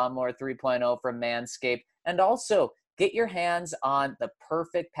on a Lawnmower 3.0 from Manscaped, and also get your hands on the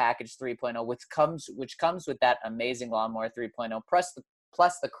Perfect Package 3.0, which comes with that amazing Lawnmower 3.0, plus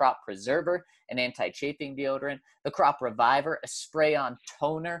the Crop Preserver, an anti-chafing deodorant, the Crop Reviver, a spray-on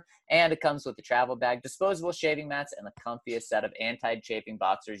toner, and it comes with a travel bag, disposable shaving mats, and the comfiest set of anti-chafing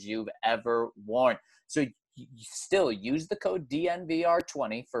boxers you've ever worn. So you still use the code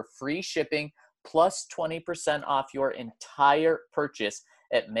DNVR20 for free shipping, plus 20% off your entire purchase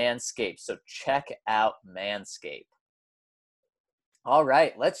at Manscaped. So check out Manscaped. All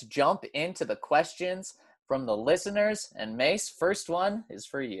right, let's jump into the questions from the listeners. And Mace, first one is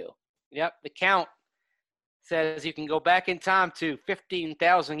for you. Yep, the count says you can go back in time to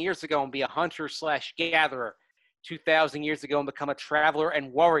 15,000 years ago and be a hunter/gatherer, 2,000 years ago and become a traveler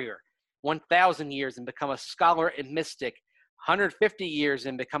and warrior, 1,000 years and become a scholar and mystic, 150 years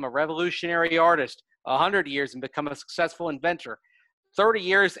and become a revolutionary artist, 100 years and become a successful inventor, 30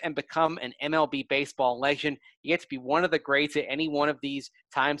 years and become an MLB baseball legend. You get to be one of the greats at any one of these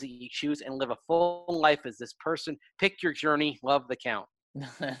times that you choose and live a full life as this person. Pick your journey. Love the count.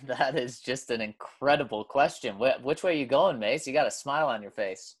 That is just an incredible question. Which way are you going, Mace? You got a smile on your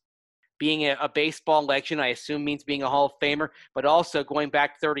face. Being a baseball legend, I assume, means being a Hall of Famer, but also going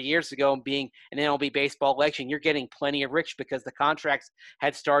back 30 years ago and being an MLB baseball legend, you're getting plenty of rich because the contracts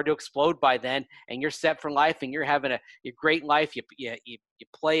had started to explode by then, and you're set for life, and you're having a great life. You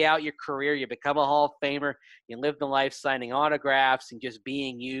play out your career, you become a Hall of Famer, you live the life signing autographs and just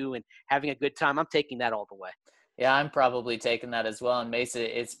being you and having a good time. I'm taking that all the way. Yeah, I'm probably taking that as well. And Mason,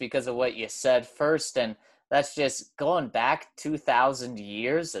 it's because of what you said first, and that's just going back 2,000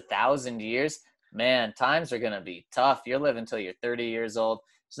 years, 1,000 years. Man, times are going to be tough. You're living until you're 30 years old.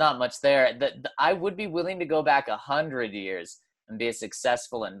 There's not much there. I would be willing to go back 100 years and be a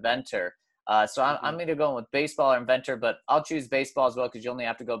successful inventor. So I'm either going with baseball or inventor, but I'll choose baseball as well because you only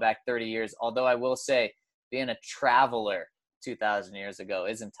have to go back 30 years. Although I will say being a traveler 2,000 years ago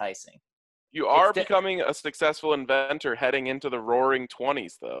is enticing. You are becoming a successful inventor heading into the roaring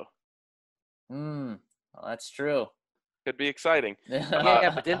 20s, though. Well, that's true. Could be exciting.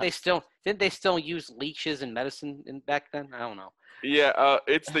 Yeah, but didn't they still use leeches in medicine back then? I don't know. Yeah,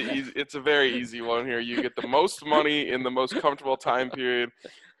 it's a very easy one here. You get the most money in the most comfortable time period.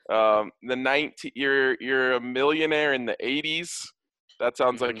 You're a millionaire in the 80s. That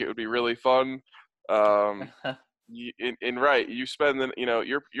sounds like it would be really fun. You spend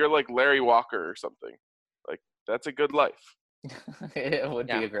you're like Larry Walker or something. Like that's a good life. It would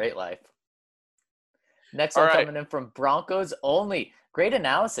be a great life. Next one coming in from Broncos Only. Great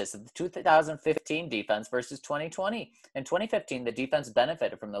analysis of the 2015 defense versus 2020. In 2015, the defense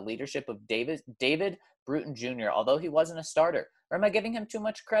benefited from the leadership of David Bruton Jr., although he wasn't a starter. Or am I giving him too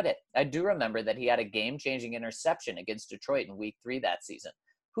much credit? I do remember that he had a game-changing interception against Detroit in Week 3 that season.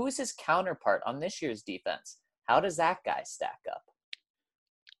 Who is his counterpart on this year's defense? How does that guy stack up?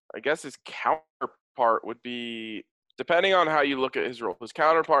 I guess his counterpart would be, depending on how you look at his role, his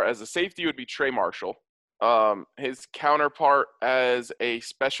counterpart as a safety would be Trey Marshall. His counterpart as a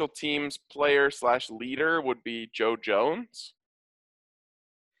special teams player / leader would be Joe Jones.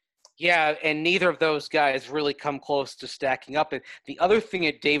 Yeah, and neither of those guys really come close to stacking up. And the other thing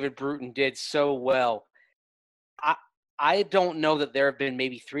that David Bruton did so well, I don't know that there have been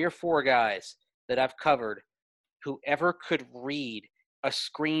maybe 3 or 4 guys that I've covered who ever could read a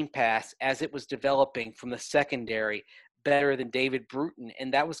screen pass as it was developing from the secondary better than David Bruton.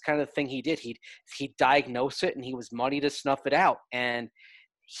 And that was kind of the thing he did. He'd diagnose it, and he was money to snuff it out. And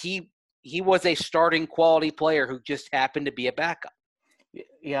he was a starting quality player who just happened to be a backup.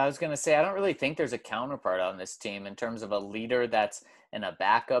 Yeah, I was going to say, I don't really think there's a counterpart on this team in terms of a leader that's in a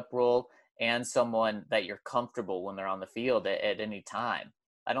backup role and someone that you're comfortable when they're on the field at any time.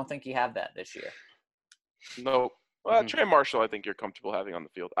 I don't think you have that this year. No. Well, Trey Marshall, I think you're comfortable having on the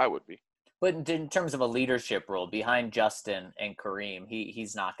field. I would be. But in terms of a leadership role behind Justin and Kareem,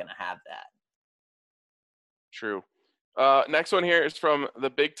 he's not going to have that. True. Next one here is from the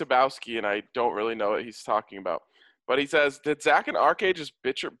Big Tabowski, and I don't really know what he's talking about. But he says, did Zac and RK just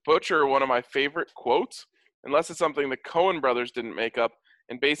butcher one of my favorite quotes? Unless it's something the Coen brothers didn't make up,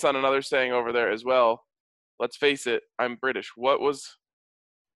 and based on another saying over there as well. Let's face it, I'm British. What was...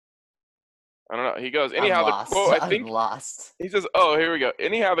 I don't know. He goes, anyhow, the quote, I think... I'm lost. He says, oh, here we go.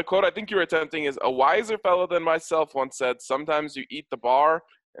 Anyhow, the quote I think you were attempting is, a wiser fellow than myself once said, sometimes you eat the bar,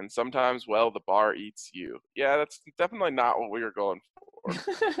 and sometimes, well, the bar eats you. Yeah, that's definitely not what we were going for.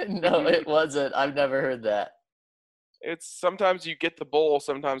 No, it wasn't. I've never heard that. It's sometimes you get the bowl,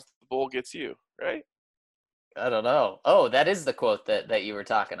 sometimes the bowl gets you, right? I don't know. Oh, that is the quote that you were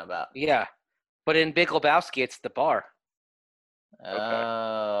talking about. Yeah. But in Big Lebowski, it's the bar.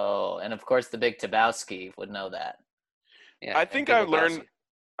 Oh, and of course the Big Tabowski would know that. Yeah, I think I learned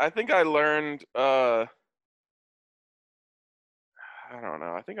I don't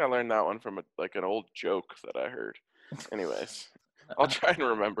know. I think I learned that one from an old joke that I heard. Anyways, I'll try and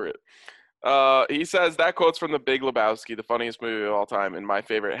remember it. He says that quote's from the Big Lebowski, the funniest movie of all time and my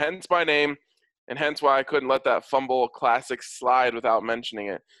favorite, hence my name, and hence why I couldn't let that fumble classic slide without mentioning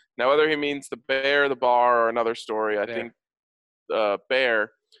it. Now, whether he means the bear, the bar, or another story, I think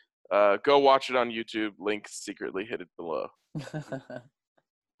bear, go watch it on YouTube. Link secretly hidden below.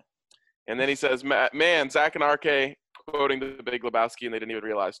 And then he says, man, Zac and RK quoting the Big Lebowski, and they didn't even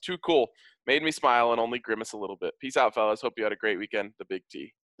realize. Too cool. Made me smile and only grimace a little bit. Peace out, fellas. Hope you had a great weekend. The Big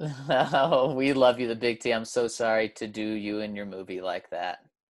T. Oh, we love you, the Big T. I'm so sorry to do you and your movie like that.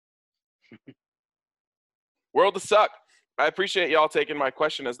 World to suck. I appreciate y'all taking my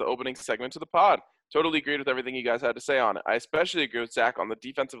question as the opening segment to the pod. Totally agreed with everything you guys had to say on it. I especially agree with Zac on the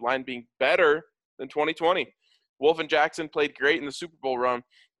defensive line being better than 2020. Wolf and Jackson played great in the Super Bowl run,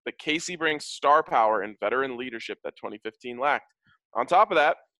 but Casey brings star power and veteran leadership that 2015 lacked. On top of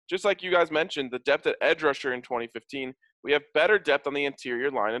that, just like you guys mentioned, the depth at edge rusher in 2015, we have better depth on the interior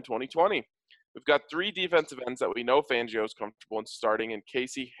line in 2020. We've got 3 defensive ends that we know Fangio is comfortable in starting in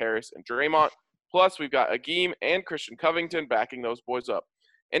Casey, Harris, and Draymond. Plus, we've got Agim and Christian Covington backing those boys up.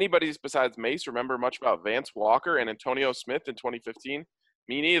 Anybody besides Mace remember much about Vance Walker and Antonio Smith in 2015?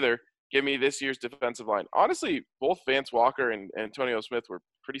 Me neither. Give me this year's defensive line. Honestly, both Vance Walker and Antonio Smith were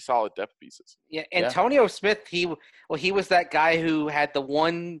pretty solid depth pieces. Yeah, Antonio Smith, he was that guy who had the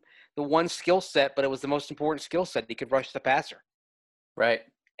one skill set, but it was the most important skill set. He could rush the passer. Right.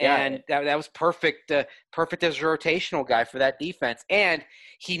 And that was perfect as a rotational guy for that defense. And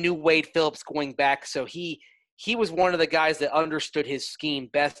he knew Wade Phillips going back, so he was one of the guys that understood his scheme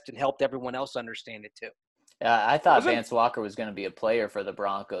best and helped everyone else understand it too. Yeah, I thought Vance Walker was going to be a player for the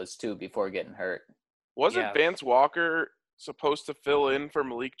Broncos too before getting hurt. Wasn't Vance Walker supposed to fill in for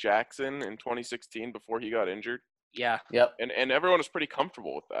Malik Jackson in 2016 before he got injured? Yeah. Yep. And everyone was pretty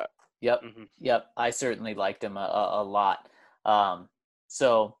comfortable with that. Yep. Mm-hmm. Yep. I certainly liked him a lot.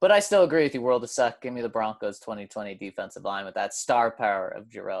 But I still agree with you, World of Suck. Give me the Broncos 2020 defensive line with that star power of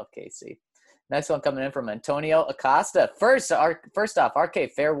Jarrell Casey. Next one coming in from Antonio Acosta. First off,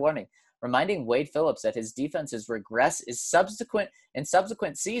 RK, fair warning. Reminding Wade Phillips that his defense's regress in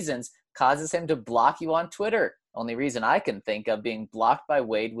subsequent seasons causes him to block you on Twitter. Only reason I can think of being blocked by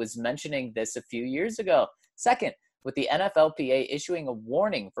Wade was mentioning this a few years ago. Second, with the NFLPA issuing a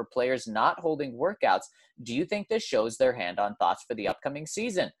warning for players not holding workouts, do you think this shows their hand on thoughts for the upcoming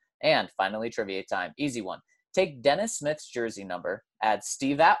season? And finally, trivia time. Easy one. Take Dennis Smith's jersey number, add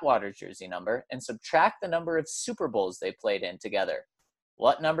Steve Atwater's jersey number, and subtract the number of Super Bowls they played in together.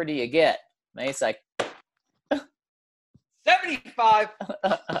 What number do you get? Mace, 75.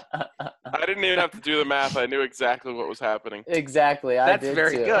 I didn't even have to do the math. I knew exactly what was happening. Exactly. That's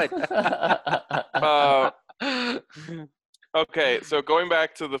very good. Okay, so going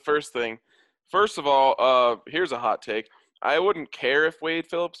back to the first thing. First of all, here's a hot take. I wouldn't care if Wade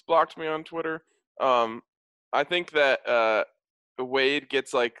Phillips blocked me on Twitter. I think that Wade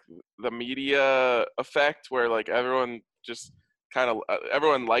gets like the media effect where like everyone just kind of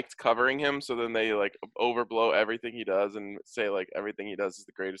everyone liked covering him, so then they like overblow everything he does and say like everything he does is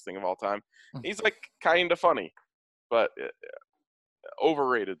the greatest thing of all time. He's like kind of funny, but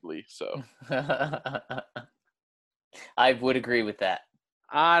overratedly so. I would agree with that.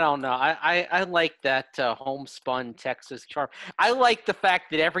 I don't know. I like that homespun Texas charm. I like the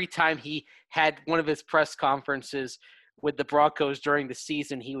fact that every time he had one of his press conferences with the Broncos during the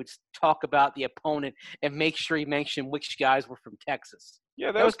season, he would talk about the opponent and make sure he mentioned which guys were from Texas.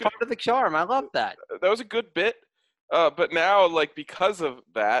 Yeah, That was part of the charm. I love that. That was a good bit. But now, like, because of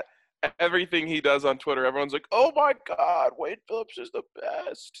that, everything he does on Twitter, everyone's like, "Oh my God, Wade Phillips is the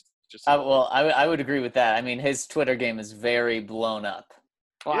best." Just Well, I would agree with that. I mean, his Twitter game is very blown up.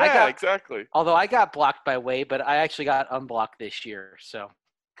 Well, yeah, exactly. Although I got blocked by Wade, but I actually got unblocked this year. So,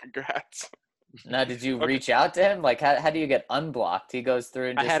 Congrats. Now, did you reach out to him? Like, how do you get unblocked? He goes through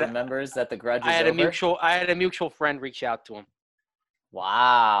and just remembers that the grudge is over? I had a mutual friend reach out to him.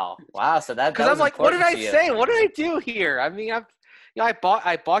 Wow. So that because I'm like, what did I say? say? What did I do here? I mean, I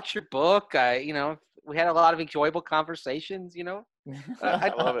bought your book. We had a lot of enjoyable conversations. I love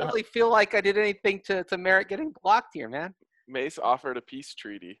don't it. really feel like I did anything to merit getting blocked here, man. Mace offered a peace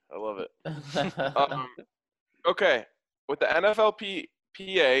treaty. I love it. Okay, with the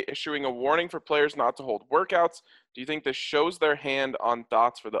NFLPA issuing a warning for players not to hold workouts, do you think this shows their hand on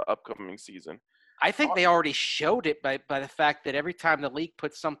thoughts for the upcoming season? I think they already showed it by the fact that every time the league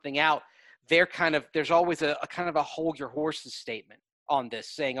puts something out, there's always a kind of a hold your horses statement on this,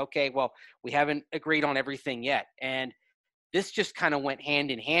 saying, okay, well, we haven't agreed on everything yet. And this just kind of went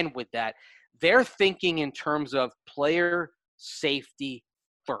hand in hand with that. They're thinking in terms of player safety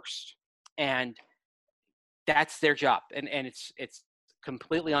first. And that's their job. And it's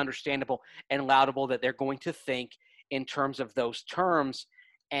completely understandable and laudable that they're going to think in terms of those terms.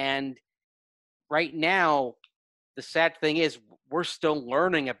 And right now, the sad thing is we're still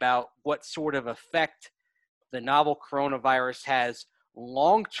learning about what sort of effect the novel coronavirus has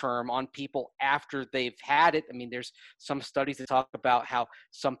long-term on people after they've had it. I mean, there's some studies that talk about how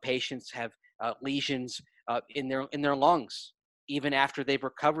some patients have lesions in their lungs, even after they've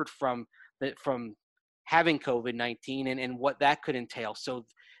recovered from having COVID-19 and what that could entail. So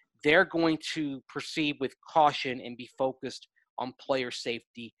they're going to proceed with caution and be focused on player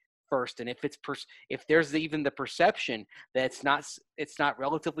safety first. And if there's even the perception that it's not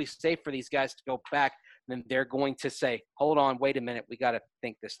relatively safe for these guys to go back, then they're going to say, hold on, wait a minute, we got to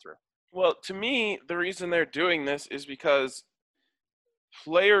think this through. Well, to me, the reason they're doing this is because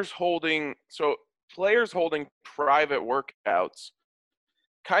players holding private workouts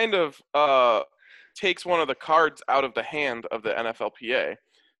kind of takes one of the cards out of the hand of the NFLPA,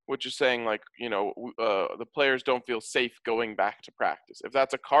 which is saying, like, the players don't feel safe going back to practice. If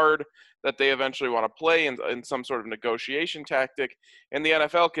that's a card that they eventually want to play in some sort of negotiation tactic, and the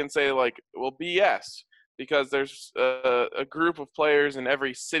NFL can say, like, well, BS, because there's a group of players in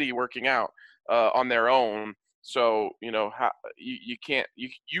every city working out on their own. So, you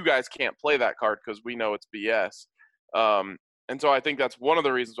guys can't play that card because we know it's BS. And so I think that's one of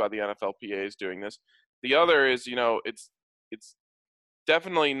the reasons why the NFLPA is doing this. The other is, it's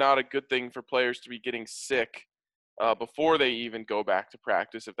definitely not a good thing for players to be getting sick before they even go back to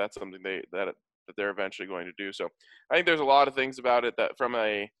practice, if that's something that they're eventually going to do. So I think there's a lot of things about it that from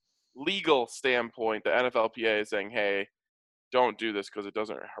a legal standpoint, the NFLPA is saying, hey, don't do this because it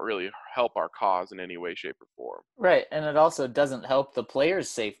doesn't really help our cause in any way, shape, or form. Right, and it also doesn't help the players'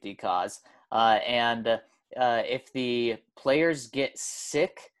 safety cause. If the players get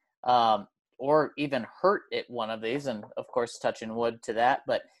sick or even hurt at one of these, and of course touching wood to that,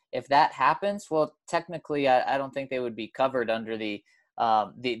 but if that happens, well, technically I don't think they would be covered under the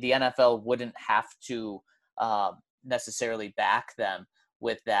NFL wouldn't have to necessarily back them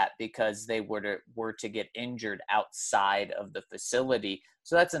with that because they were to get injured outside of the facility.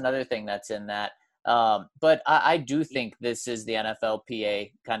 So that's another thing that's in that. But I do think this is the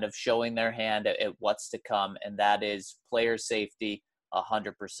NFLPA kind of showing their hand at what's to come, and that is player safety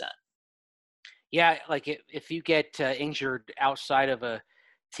 100%. Yeah, like if you get injured outside of a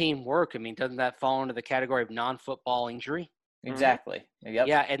team work, I mean, doesn't that fall into the category of non-football injury? Exactly. Yep.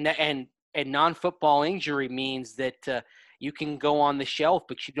 Yeah, and non-football injury means that you can go on the shelf,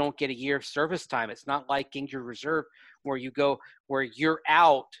 but you don't get a year of service time. It's not like injured reserve where you're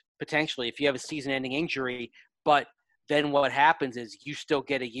out potentially if you have a season-ending injury, but then what happens is you still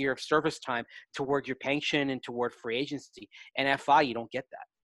get a year of service time toward your pension and toward free agency. And FI, you don't get that.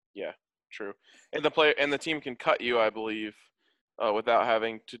 Yeah, true. And the team can cut you, I believe, without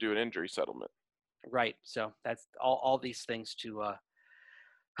having to do an injury settlement. Right. So that's all these things to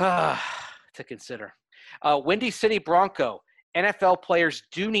consider. Windy City Bronco. NFL players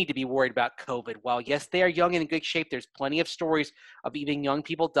do need to be worried about COVID. While, yes, they are young and in good shape, there's plenty of stories of even young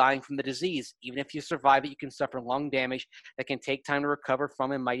people dying from the disease. Even if you survive it, you can suffer lung damage that can take time to recover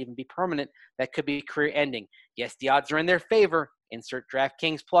from and might even be permanent. That could be career-ending. Yes, the odds are in their favor. Insert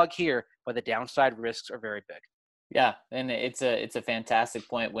DraftKings plug here, but the downside risks are very big. Yeah, and it's a fantastic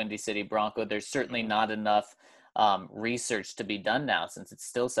point, Windy City Bronco. There's certainly not enough research to be done now, since it's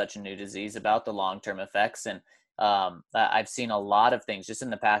still such a new disease, about the long-term effects. And I've seen a lot of things just in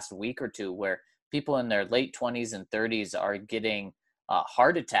the past week or two where people in their late 20s and 30s are getting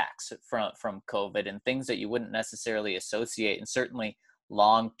heart attacks from COVID, and things that you wouldn't necessarily associate, and certainly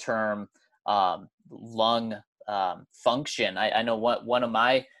long-term lung function. I know one of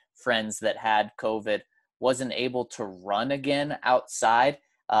my friends that had COVID wasn't able to run again outside,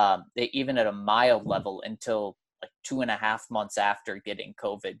 even at a mild level, until like 2.5 months after getting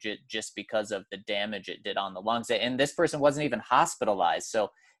COVID, just because of the damage it did on the lungs. And this person wasn't even hospitalized.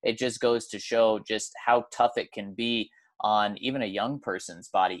 So it just goes to show just how tough it can be on even a young person's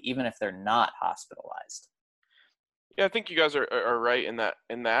body, even if they're not hospitalized. Yeah, I think you guys are right in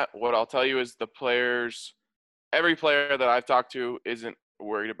that. What I'll tell you is every player that I've talked to isn't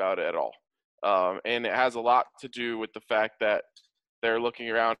worried about it at all. And it has a lot to do with the fact that they're looking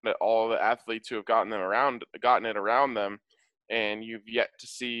around at all the athletes who have gotten it around them, and you've yet to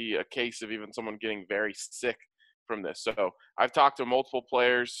see a case of even someone getting very sick from this. So I've talked to multiple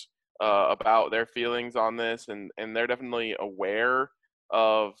players about their feelings on this, and they're definitely aware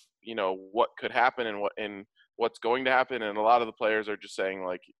of, what could happen and what's going to happen. And a lot of the players are just saying,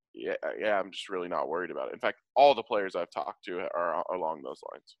 like, yeah, I'm just really not worried about it. In fact, all the players I've talked to are along those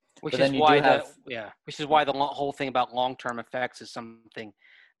lines. Which is why the whole thing about long-term effects is something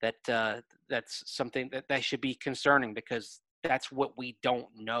that's something that should be concerning, because that's what we don't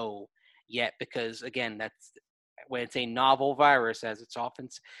know yet. Because again, that's when it's a novel virus, as it's often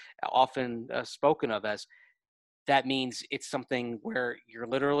spoken of as. That means it's something where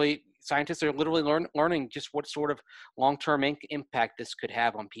scientists are literally learning just what sort of long-term impact this could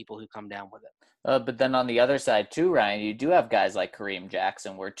have on people who come down with it. But then on the other side too, Ryan, you do have guys like Kareem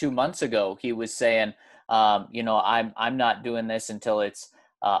Jackson, where 2 months ago he was saying, I'm not doing this until it's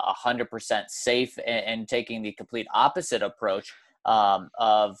 100% safe, and taking the complete opposite approach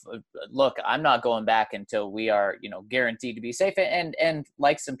of, look, I'm not going back until we are, guaranteed to be safe. And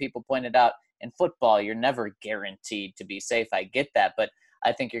like some people pointed out, in football, you're never guaranteed to be safe. I get that, but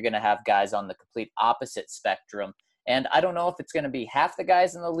I think you're going to have guys on the complete opposite spectrum. And I don't know if it's going to be half the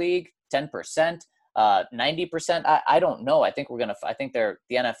guys in the league, 10%, 90%. I don't know. I think the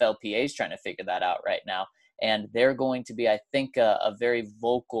NFLPA is trying to figure that out right now. And they're going to be, I think, a very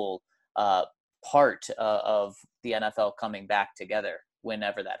vocal part of the NFL coming back together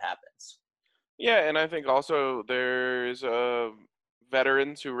whenever that happens. Yeah, and I think also there's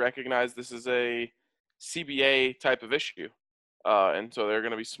veterans who recognize this is a CBA type of issue. And so they're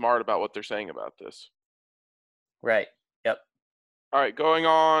going to be smart about what they're saying about this. Right. Yep. All right, going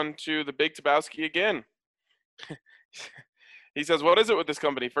on to the Big Tabowski again. He says, what is it with this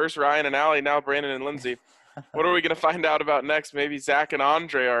company? First Ryan and Allie, now Brandon and Lindsay. What are we going to find out about next? Maybe Zac and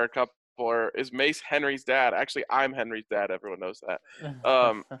Andre are a couple, or is Mace Henry's dad? Actually, I'm Henry's dad. Everyone knows that.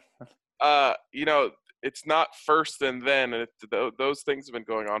 It's not first and then. And those things have been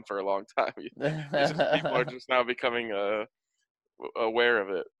going on for a long time. People are just now becoming aware of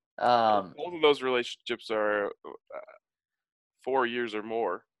it. Both of those relationships are 4 years or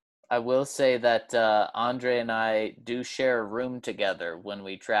more. I will say that Andre and I do share a room together when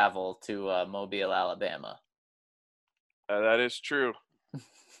we travel to Mobile, Alabama. That is true.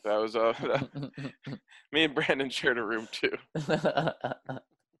 That was me and Brandon shared a room too.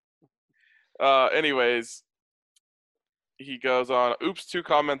 Anyways, he goes on, oops, 2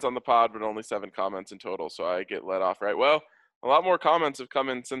 comments on the pod, but only 7 comments in total, so I get let off, right? Well, a lot more comments have come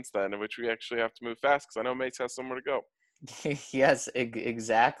in since then, in which we actually have to move fast because I know Mace has somewhere to go. Yes,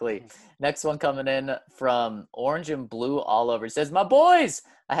 exactly. Next one coming in from Orange and Blue all over. It says, my boys,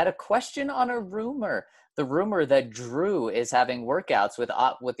 I had a question on a rumor. The rumor that Drew is having workouts with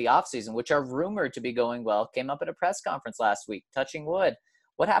the offseason, which are rumored to be going well, came up at a press conference last week. Touching wood.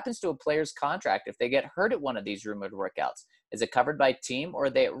 What happens to a player's contract if they get hurt at one of these rumored workouts? Is it covered by team, or are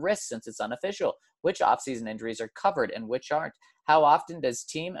they at risk since it's unofficial? Which offseason injuries are covered and which aren't? How often does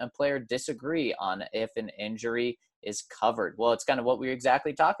team and player disagree on if an injury is covered? Well, it's kind of what we were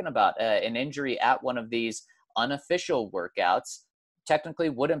exactly talking about. An injury at one of these unofficial workouts technically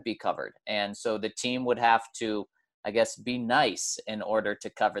wouldn't be covered. And so the team would have to, I guess, be nice in order to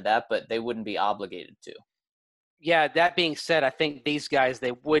cover that, but they wouldn't be obligated to. Yeah, that being said, I think these guys,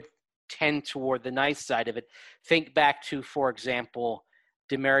 they would tend toward the nice side of it. Think back to, for example,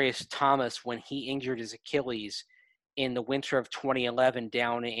 Demaryius Thomas when he injured his Achilles in the winter of 2011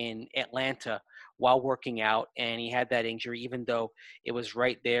 down in Atlanta while working out, and he had that injury even though it was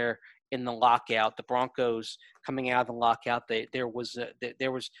right there in the lockout. The Broncos coming out of the lockout, there was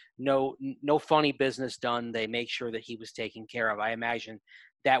no funny business done. They make sure that he was taken care of. I imagine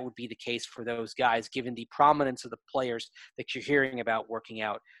that would be the case for those guys, given the prominence of the players that you're hearing about working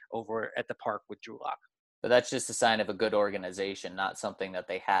out over at the park with Drew Lock. But that's just a sign of a good organization, not something that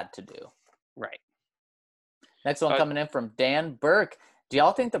they had to do. Right. Next one coming in from Dan Burke. Do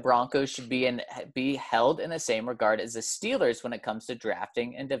y'all think the Broncos should be held in the same regard as the Steelers when it comes to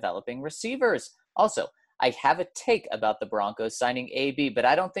drafting and developing receivers? Also, I have a take about the Broncos signing AB, but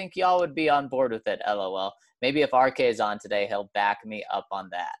I don't think y'all would be on board with it, LOL. Maybe if RK is on today, he'll back me up on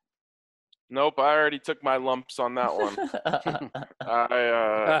that. Nope, I already took my lumps on that one.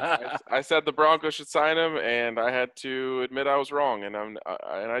 I said the Broncos should sign him, and I had to admit I was wrong, and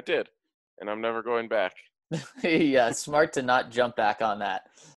I did, and I'm never going back. Yeah, smart to not jump back on that.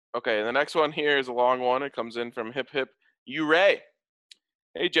 Okay, the next one here is a long one. It comes in from Hip Hip Ray.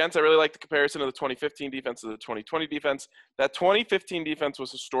 Hey, gents, I really like the comparison of the 2015 defense to the 2020 defense. That 2015 defense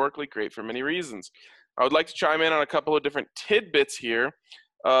was historically great for many reasons. I would like to chime in on a couple of different tidbits here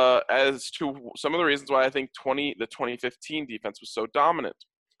as to some of the reasons why I think the 2015 defense was so dominant.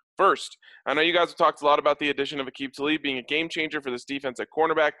 First, I know you guys have talked a lot about the addition of Aqib Talib being a game changer for this defense at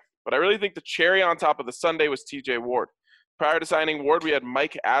cornerback, but I really think the cherry on top of the sundae was TJ Ward. Prior to signing Ward, we had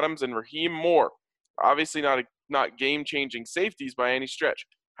Mike Adams and Raheem Moore. Obviously not game-changing safeties by any stretch.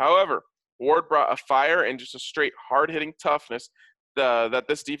 However, Ward brought a fire and just a straight hard-hitting toughness that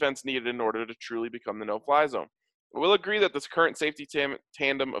this defense needed in order to truly become the no-fly zone. We'll agree that this current safety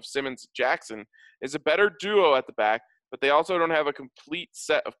tandem of Simmons-Jackson is a better duo at the back, but they also don't have a complete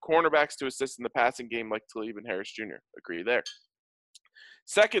set of cornerbacks to assist in the passing game like Talib and Harris Jr. Agree there.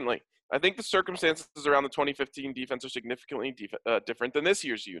 Secondly, I think the circumstances around the 2015 defense are significantly different than this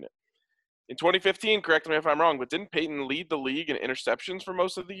year's unit. In 2015, correct me if I'm wrong, but didn't Peyton lead the league in interceptions for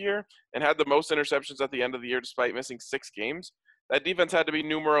most of the year and had the most interceptions at the end of the year despite missing 6 games? That defense had to be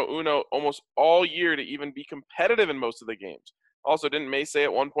numero uno almost all year to even be competitive in most of the games. Also, didn't May say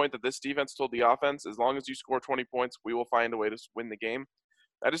at one point that this defense told the offense, as long as you score 20 points, we will find a way to win the game?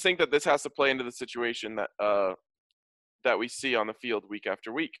 I just think that this has to play into the situation that we see on the field week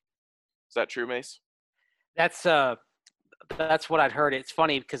after week. Is that true, Mace? That's what I'd heard. It's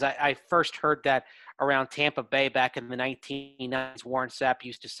funny because I first heard that around Tampa Bay back in the 1990s. Warren Sapp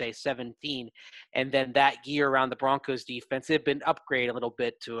used to say 17, and then that year around the Broncos defense, it had been upgraded a little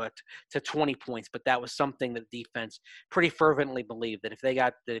bit to 20 points, but that was something that the defense pretty fervently believed that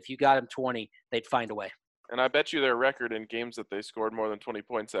if you got them 20, they'd find a way. And I bet you their record in games that they scored more than 20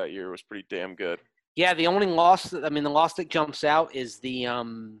 points that year was pretty damn good. Yeah, the only loss, the loss that jumps out is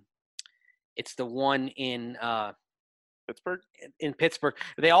it's the one in Pittsburgh. In Pittsburgh,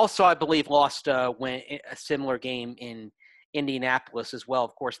 they also, I believe, lost when a similar game in Indianapolis as well.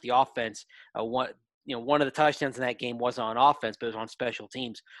 Of course, the offense, one of the touchdowns in that game wasn't on offense, but it was on special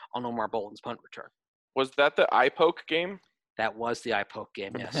teams on Omar Bolton's punt return. Was that the eye poke game? That was the eye poke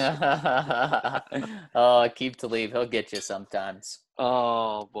game. Yes. Oh, Aqib Talib, he'll get you sometimes.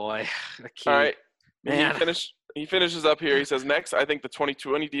 Oh boy. All right. Man. He finishes up here. He says, next, I think the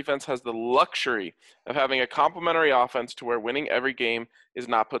 2020 defense has the luxury of having a complementary offense to where winning every game is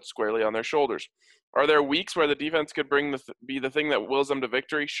not put squarely on their shoulders. Are there weeks where the defense could be the thing that wills them to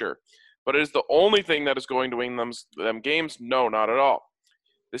victory? Sure. But it is the only thing that is going to win them games? No, not at all.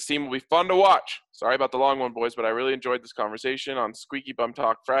 This team will be fun to watch. Sorry about the long one, boys, but I really enjoyed this conversation on Squeaky Bum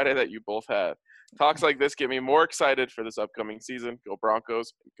Talk Friday that you both had. Talks like this get me more excited for this upcoming season. Go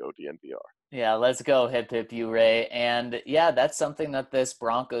Broncos and go DNVR. Yeah, let's go, hip hip you, Ray. And yeah, that's something that this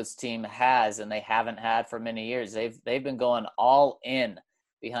Broncos team has, and they haven't had for many years. They've been going all in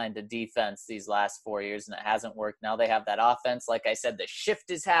behind the defense these last 4 years, and it hasn't worked. Now they have that offense. Like I said, the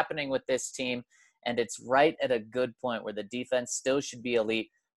shift is happening with this team, and it's right at a good point where the defense still should be elite,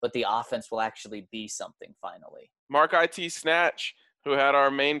 but the offense will actually be something finally. Mark IT Snatch, who had our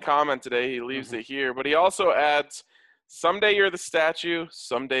main comment today, he leaves it here, but he also adds, someday you're the statue,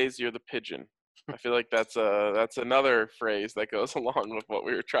 some days you're the pigeon. I feel like that's another phrase that goes along with what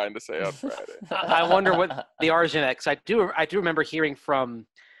we were trying to say on Friday. I wonder what the origin of that, 'cause I do remember hearing from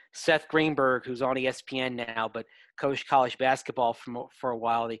Seth Greenberg, who's on ESPN now, but coached college basketball for a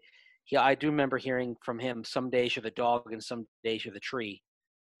while. I do remember hearing from him, some days you're the dog and some days you're the tree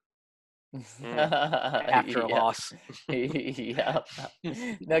after a loss. Yep.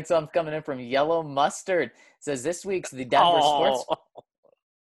 Next one's coming in from Yellow Mustard. It says this week's the Denver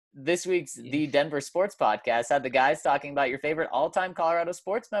Sports Podcast had the guys talking about your favorite all-time Colorado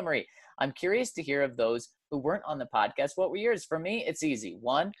sports memory. I'm curious to hear of those who weren't on the podcast. What were yours? For me, it's easy.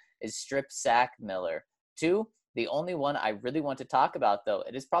 1 is Strip Sack Miller. 2, the only one I really want to talk about, though,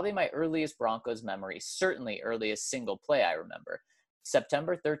 it is probably my earliest Broncos memory, certainly earliest single play I remember.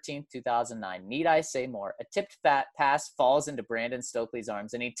 September 13th, 2009. Need I say more? A tipped pass falls into Brandon Stokely's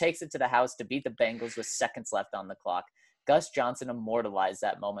arms, and he takes it to the house to beat the Bengals with seconds left on the clock. Gus Johnson immortalized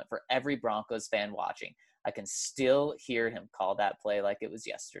that moment for every Broncos fan watching. I can still hear him call that play like it was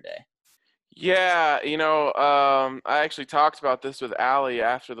yesterday. Yeah, I actually talked about this with Allie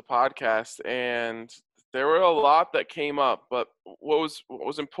after the podcast, and there were a lot that came up. But what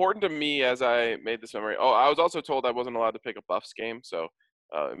was important to me as I made this memory, I was also told I wasn't allowed to pick a Buffs game, so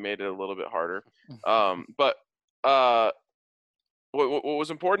it made it a little bit harder. But what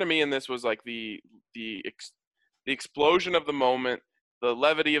was important to me in this was like the explosion of the moment, the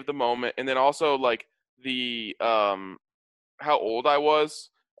levity of the moment, and then also like the how old I was.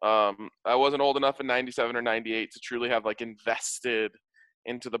 I wasn't old enough in 97 or 98 to truly have like invested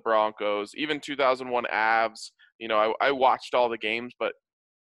into the Broncos. Even 2001 Avs, I watched all the games, but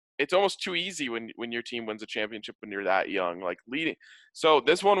it's almost too easy when your team wins a championship when you're that young, like leading. So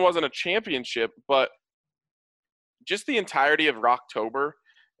this one wasn't a championship, but just the entirety of Rocktober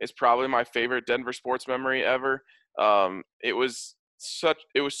is probably my favorite Denver sports memory ever. It was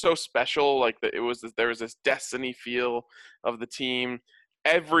so special. Like there was this destiny feel of the team.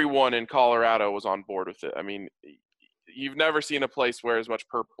 Everyone in Colorado was on board with it. I mean, you've never seen a place wear as much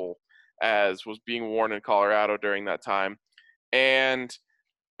purple as was being worn in Colorado during that time. And,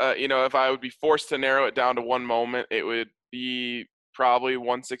 if I would be forced to narrow it down to one moment, it would be probably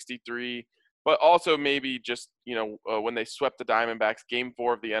 163, but also maybe just, when they swept the Diamondbacks, Game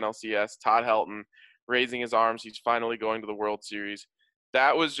 4 of the NLCS, Todd Helton raising his arms. He's finally going to the World Series.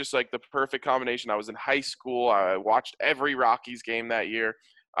 That was just like the perfect combination. I was in high school. I watched every Rockies game that year.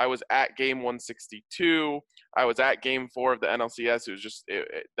 I was at game 162. I was at Game 4 of the NLCS. It was just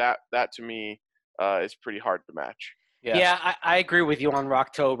that to me is pretty hard to match. Yeah, I agree with you on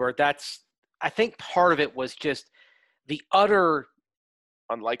Rocktober. I think part of it was just the utter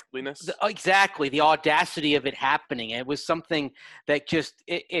unlikeliness. Exactly, the audacity of it happening. It was something that just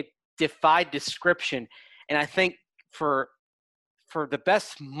it defied description. And I think for the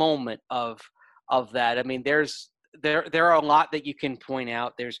best moment of that, I mean, there are a lot that you can point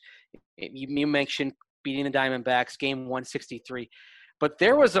out. You mentioned beating the Diamondbacks, game 163, but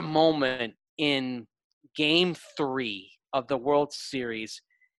there was a moment in Game 3 of the World Series,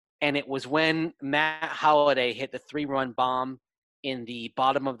 and it was when Matt Holliday hit the 3-run bomb in the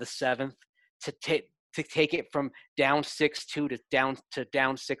bottom of the 7th to take it from down 6-2 to down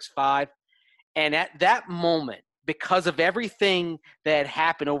 6-5. And at that moment, because of everything that had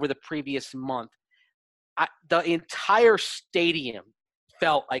happened over the previous month, the entire stadium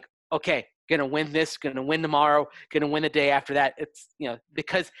felt like, okay, going to win this, going to win tomorrow, going to win the day after that. It's,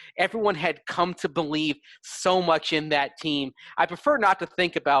 because everyone had come to believe so much in that team. I prefer not to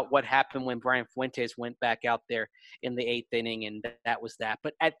think about what happened when Brian Fuentes went back out there in the 8th inning, and that was that.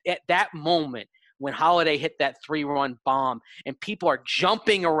 But at that moment, when Holliday hit that 3-run bomb and people are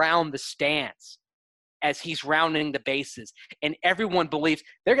jumping around the stands as he's rounding the bases, and everyone believes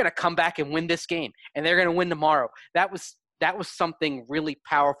they're going to come back and win this game, and they're going to win tomorrow. That was something really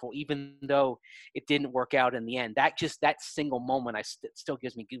powerful, even though it didn't work out in the end. That single moment, still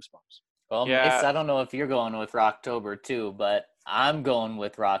gives me goosebumps. Well, yeah. Mace, I don't know if you're going with Rocktober too, but I'm going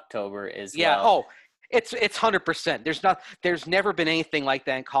with Rocktober as well. Yeah. Oh, it's 100%. There's never been anything like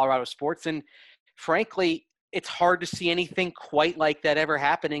that in Colorado sports, and frankly, it's hard to see anything quite like that ever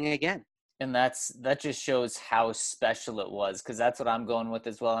happening again. And that just shows how special it was, because that's what I'm going with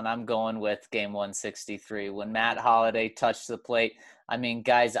as well. And I'm going with game 163 when Matt Holliday touched the plate. I mean,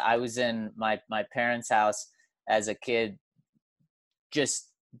 guys, I was in my parents' house as a kid,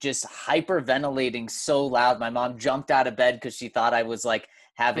 just hyperventilating so loud. My mom jumped out of bed because she thought I was like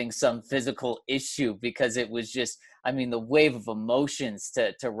having some physical issue, because it was just, I mean, the wave of emotions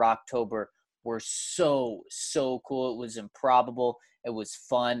to Rocktober were so cool. It was improbable. It was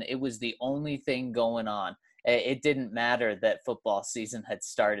fun. It was the only thing going on. it didn't matter that football season had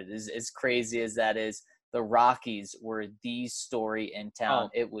started. As crazy as that is, the Rockies were the story in town.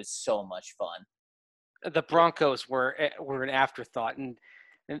 It was so much fun. The Broncos were an afterthought, and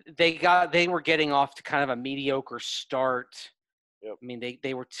they were getting off to kind of a mediocre start. Yep. I mean,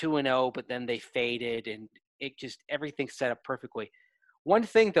 they were 2-0, but then they faded, and everything set up perfectly. One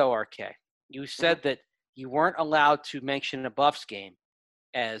thing though, RK, you said that you weren't allowed to mention a Buffs game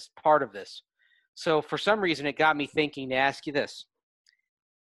as part of this. So for some reason, it got me thinking to ask you this.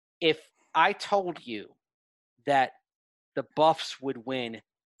 If I told you that the Buffs would win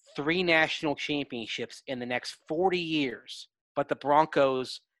 3 national championships in the next 40 years, but the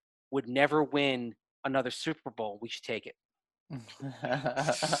Broncos would never win another Super Bowl, we should take it.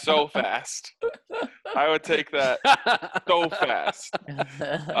 So fast. I would take that so fast.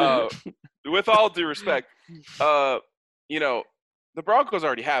 With all due respect, the Broncos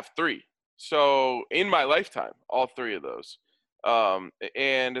already have 3. So in my lifetime, all 3 of those.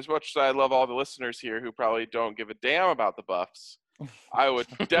 And as much as I love all the listeners here who probably don't give a damn about the Buffs, I would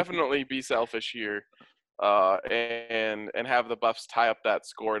definitely be selfish here and have the Buffs tie up that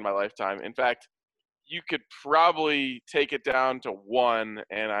score in my lifetime. In fact, you could probably take it down to 1,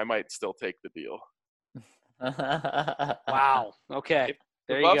 and I might still take the deal. Wow. Okay.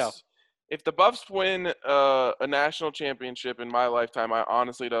 There you go. If the Buffs win a national championship in my lifetime, I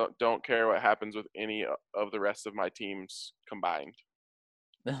honestly don't care what happens with any of the rest of my teams combined.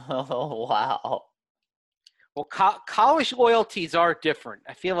 Oh, wow. Well, college loyalties are different.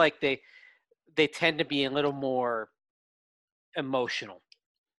 I feel like they tend to be a little more emotional.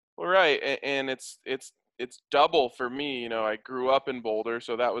 Well, right, and it's double for me. I grew up in Boulder,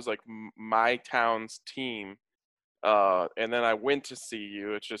 so that was like my town's team, and then I went to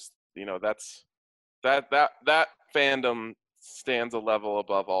CU. It's just that's that fandom stands a level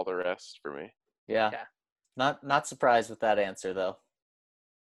above all the rest for me. Yeah. Not surprised with that answer though.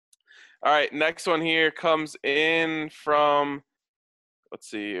 All right, next one here comes in from, let's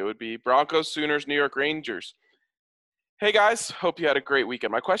see, it would be Broncos, Sooners, New York Rangers. Hey guys, hope you had a great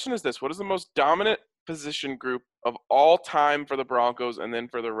weekend. My question is this: what is the most dominant position group of all time for the Broncos and then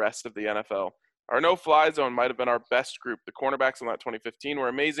for the rest of the NFL? Our no-fly zone might have been our best group. The cornerbacks in that 2015 were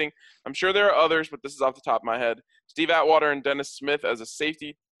amazing. I'm sure there are others, but this is off the top of my head. Steve Atwater and Dennis Smith as a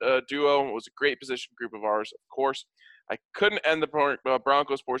safety duo was a great position group of ours, of course. I couldn't end the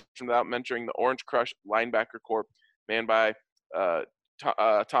Broncos portion without mentioning the Orange Crush linebacker corps, manned by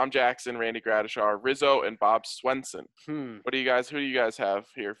Tom Jackson, Randy Gradishar, Rizzo, and Bob Swenson. Who do you guys have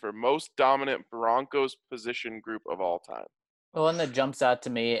here for most dominant Broncos position group of all time? The one that jumps out to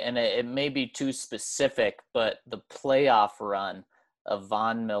me, and it may be too specific, but the playoff run of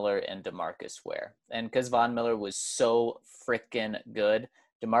Von Miller and DeMarcus Ware. And because Von Miller was so freaking good,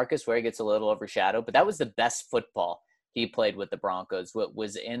 DeMarcus Ware gets a little overshadowed, but that was the best football he played with the Broncos, what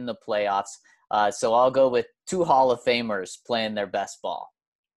was in the playoffs. So I'll go with 2 Hall of Famers playing their best ball.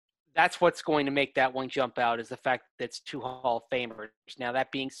 That's what's going to make that one jump out, is the fact that it's 2 Hall of Famers. Now,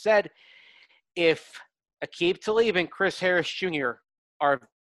 that being said, if Aqib Talib and Chris Harris Jr. are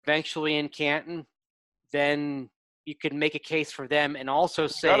eventually in Canton, then you could make a case for them, and also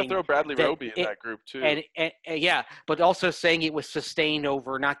saying got to throw Bradley Roby in that group too. And yeah, but also saying it was sustained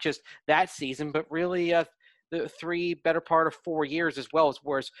over not just that season, but really the 3 better part of 4 years as well.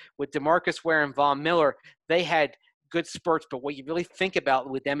 Whereas with DeMarcus Ware and Von Miller, they had good spurts, but what you really think about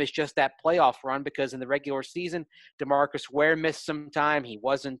with them is just that playoff run, because in the regular season, DeMarcus Ware missed some time. He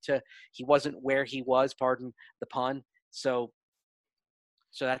wasn't where he was, pardon the pun. So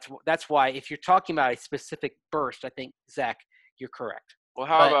that's why, if you're talking about a specific burst, I think, Zach, you're correct. Well,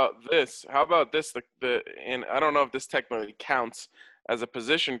 how about this? And I don't know if this technically counts as a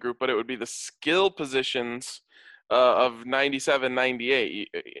position group, but it would be the skill positions of 97, 98.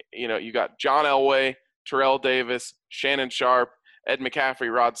 You got John Elway, Terrell Davis, Shannon Sharp, Ed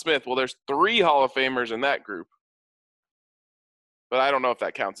McCaffrey, Rod Smith. Well, there's 3 Hall of Famers in that group. But I don't know if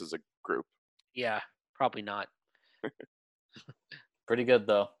that counts as a group. Yeah, probably not. Pretty good,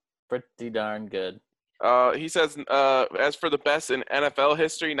 though. Pretty darn good. He says, as for the best in NFL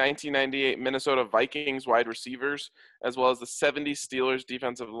history, 1998 Minnesota Vikings wide receivers, as well as the 70s Steelers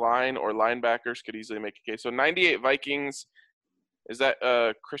defensive line or linebackers could easily make a case. So 98 Vikings, is that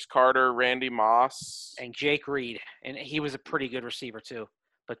Chris Carter, Randy Moss? And Jake Reed. And he was a pretty good receiver too.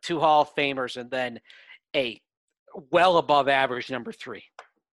 But 2 Hall of Famers and then a well above average number 3.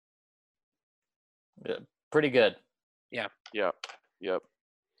 Yeah, pretty good. Yeah. Yep.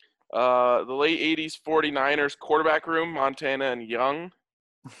 The late 80s 49ers quarterback room, Montana and Young.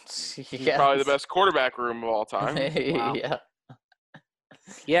 Yes. Probably the best quarterback room of all time. Wow. Yeah.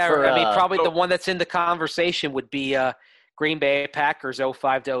 Yeah, For, I mean, probably so- the one that's in the conversation would be Green Bay Packers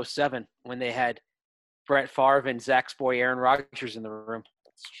 05 to 07 when they had Brett Favre and Zach's boy Aaron Rodgers in the room.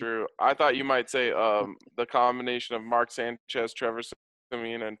 It's true. I thought you might say the combination of Mark Sanchez, Trevor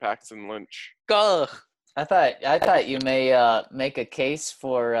Simeon, and Paxton Lynch. Ugh. I thought you may make a case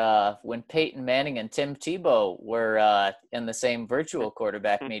for when Peyton Manning and Tim Tebow were in the same virtual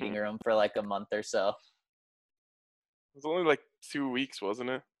quarterback meeting room for like a month or so. It was only like 2 weeks, wasn't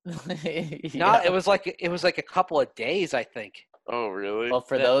it? No, it was like a couple of days, I think. Oh, really? Well,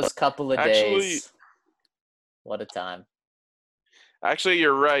 for those couple of Actually- days, what a time. Actually,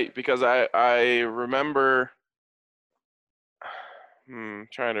 you're right, because I remember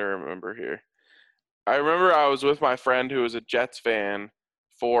trying to remember here. I remember I was with my friend who was a Jets fan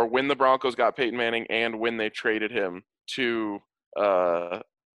for when the Broncos got Peyton Manning and when they traded him to the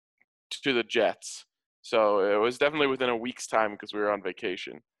Jets. So it was definitely within a week's time because we were on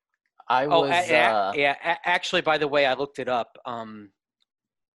vacation. I Oh, was actually, by the way, I looked it up.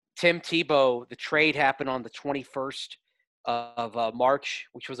 Tim Tebow, the trade happened on the 21st of March,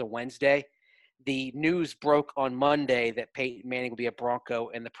 which was a Wednesday. The news broke on Monday that Peyton Manning will be a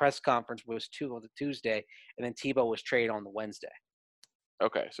Bronco, and the press conference was on the Tuesday, and then Tebow was traded on the Wednesday.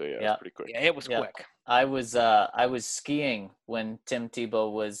 Okay, so yeah, it was pretty quick. Yeah, it was Yeah. quick. I was skiing when Tim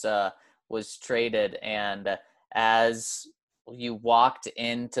Tebow was traded, and as you walked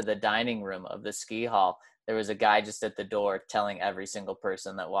into the dining room of the ski hall, there was a guy just at the door telling every single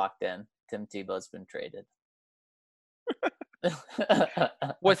person that walked in, Tim Tebow's been traded.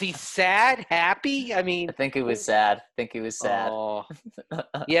 Was he sad, happy? I mean, I think he was sad. Oh.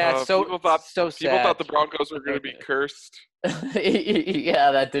 Yeah, so people thought sad. the Broncos were going to be cursed.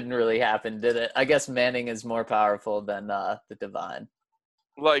 Yeah, that didn't really happen, did it? I guess Manning is more powerful than the Divine.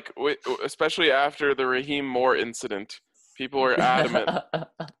 Like, especially after the Raheem Moore incident, people were adamant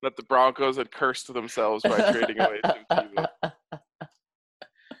that the Broncos had cursed themselves by trading away Tim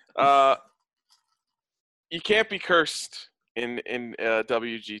Tebow. You can't be cursed in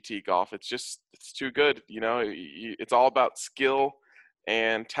WGT golf. It's too good. You know, it's all about skill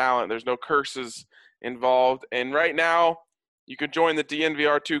and talent. There's no curses involved. And right now, you could join the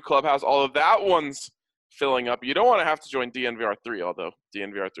DNVR2 Clubhouse. All of that one's filling up. You don't want to have to join DNVR3, although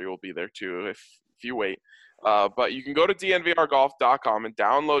DNVR3 will be there too if you wait. But you can go to DNVRgolf.com and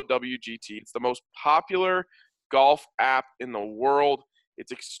download WGT. It's the most popular golf app in the world.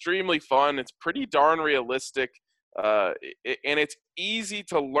 It's extremely fun. It's pretty darn realistic. And it's easy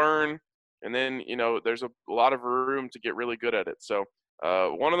to learn. And then, you know, there's a lot of room to get really good at it. So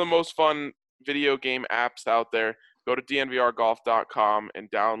one of the most fun video game apps out there. Go to DNVRgolf.com and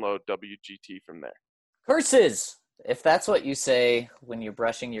download WGT from there. Curses! If that's what you say when you're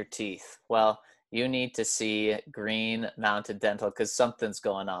brushing your teeth, well, you need to see Green Mountain Dental because something's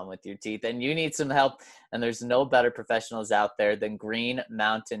going on with your teeth and you need some help. And there's no better professionals out there than Green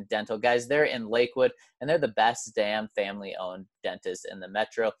Mountain Dental. Guys, they're in Lakewood and they're the best damn family-owned dentist in the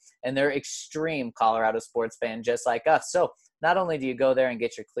metro. And they're extreme Colorado sports fan just like us. So not only do you go there and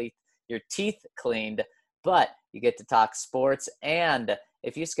get your teeth cleaned, but you get to talk sports. And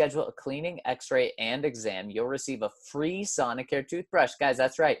if you schedule a cleaning, x-ray, and exam, you'll receive a free Sonicare toothbrush. Guys,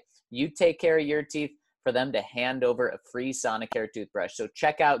 that's right. You take care of your teeth for them to hand over a free Sonicare toothbrush. So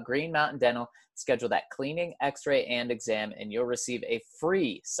check out Green Mountain Dental, schedule that cleaning, x-ray, and exam, and you'll receive a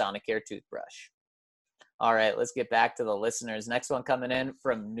free Sonicare toothbrush. All right, let's get back to the listeners. Next one coming in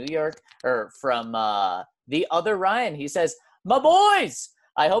from New York, or from the other Ryan. He says, "My boys,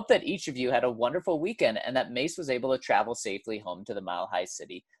 I hope that each of you had a wonderful weekend and that Mace was able to travel safely home to the Mile High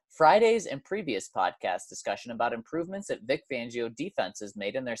City. Friday's and previous podcast discussion about improvements that Vic Fangio defenses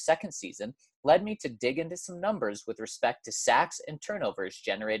made in their second season led me to dig into some numbers with respect to sacks and turnovers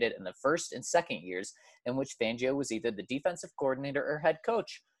generated in the first and second years in which Fangio was either the defensive coordinator or head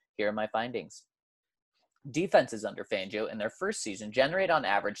coach. Here are my findings. Defenses under Fangio in their first season generate on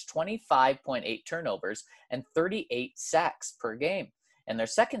average 25.8 turnovers and 38 sacks per game. In their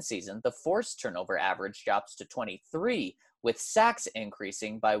second season, the forced turnover average drops to 23, with sacks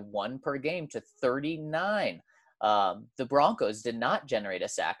increasing by 1 per game to 39. The Broncos did not generate a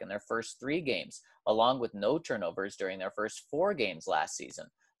sack in their first 3 games, along with no turnovers during their first 4 games last season.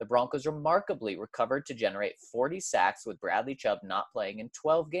 The Broncos remarkably recovered to generate 40 sacks with Bradley Chubb not playing in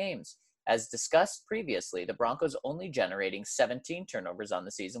 12 games. As discussed previously, the Broncos only generating 17 turnovers on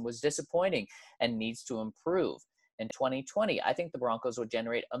the season was disappointing and needs to improve. In 2020, I think the Broncos would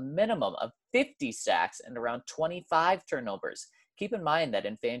generate a minimum of 50 sacks and around 25 turnovers. Keep in mind that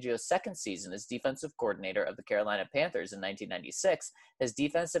in Fangio's second season as defensive coordinator of the Carolina Panthers in 1996, his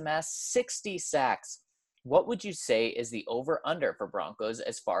defense amassed 60 sacks. What would you say is the over-under for Broncos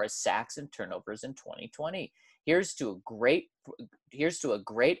as far as sacks and turnovers in 2020? Here's to a great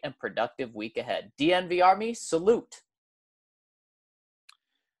and productive week ahead. DNVR me, salute.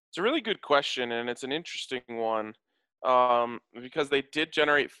 It's a really good question, and it's an interesting one because they did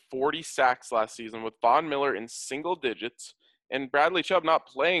generate 40 sacks last season with Von Miller in single digits and Bradley Chubb not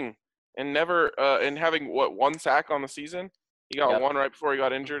playing and having one sack on the season. He got one right before he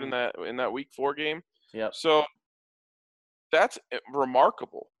got injured in that Week 4 game. Yep. So that's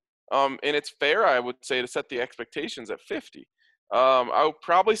remarkable. And it's fair, I would say, to set the expectations at 50. I would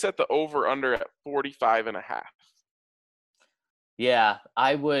probably set the over-under at 45.5. Yeah,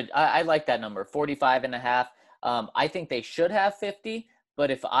 I would. I like that number, 45.5. I think they should have 50, but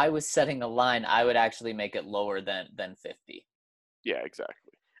if I was setting a line, I would actually make it lower than 50. Yeah,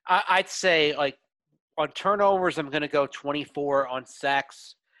 exactly. I'd say, like, on turnovers, I'm going to go 24. On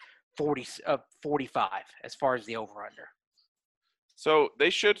sacks, 45 as far as the over-under. So they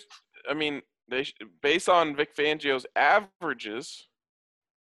should based on Vic Fangio's averages,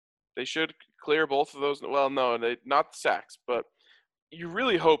 they should clear both of those. Well, no, not the sacks, but you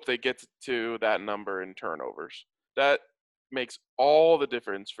really hope they get to that number in turnovers. That makes all the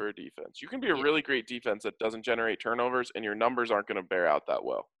difference for a defense. You can be a really great defense that doesn't generate turnovers, and your numbers aren't going to bear out that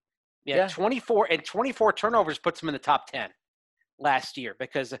well. Yeah, 24 turnovers puts them in the top 10 last year,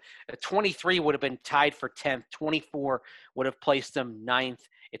 because 23 would have been tied for 10th. 24 would have placed them 9th.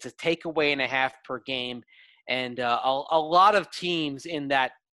 It's a takeaway and a half per game, and a lot of teams in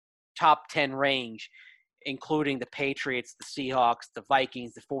that top 10 range, including the Patriots, the Seahawks, the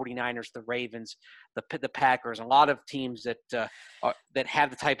Vikings, the 49ers, the Ravens, the Packers, a lot of teams that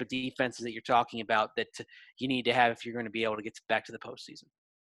have the type of defenses that you're talking about that you need to have if you're going to be able to get back to the postseason.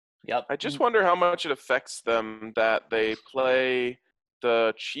 Yep. I just wonder how much it affects them that they play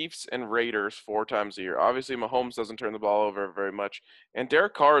the Chiefs and Raiders 4 times a year. Obviously, Mahomes doesn't turn the ball over very much, and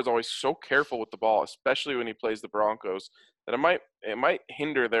Derek Carr is always so careful with the ball, especially when he plays the Broncos, that it might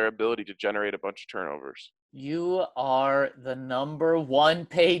hinder their ability to generate a bunch of turnovers. You are the number 1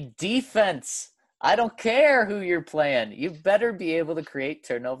 paid defense. I don't care who you're playing. You better be able to create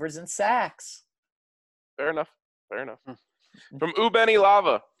turnovers and sacks. Fair enough. From Ubeni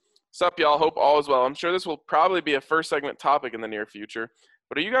Lava. Sup, y'all? Hope all is well. I'm sure this will probably be a first segment topic in the near future.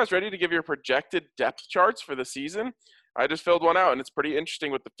 But are you guys ready to give your projected depth charts for the season? I just filled one out, and it's pretty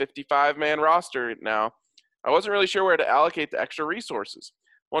interesting with the 55-man roster now. I wasn't really sure where to allocate the extra resources.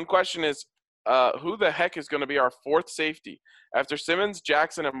 One question is, who the heck is going to be our 4th safety? After Simmons,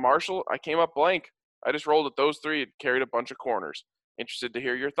 Jackson, and Marshall, I came up blank. I just rolled with those 3 and carried a bunch of corners. Interested to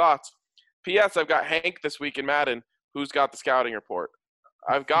hear your thoughts. P.S. I've got Hank this week in Madden. Who's got the scouting report?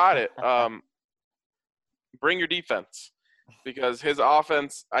 I've got it. Bring your defense, because his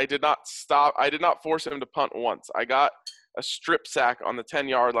offense, I did not force him to punt once. I got a strip sack on the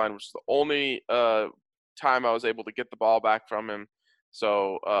 10-yard line, which is the only time I was able to get the ball back from him.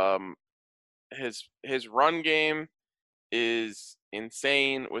 So his run game is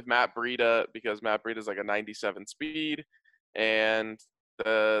insane with Matt Breida, because Matt Breida is like a 97 speed, and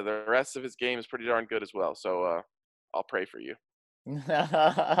the rest of his game is pretty darn good as well. So I'll pray for you.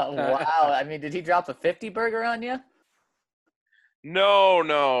 Wow. I mean, did he drop a 50 burger on you? No.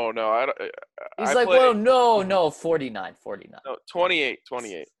 He's like, well, no, 49. No, 28.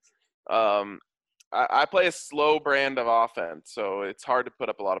 I play a slow brand of offense, so it's hard to put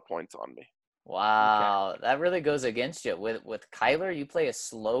up a lot of points on me. Wow, okay. That really goes against you. With Kyler, you play a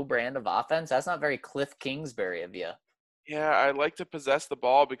slow brand of offense? That's not very Cliff Kingsbury of you. Yeah, I like to possess the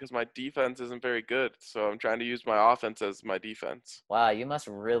ball because my defense isn't very good, so I'm trying to use my offense as my defense. Wow, you must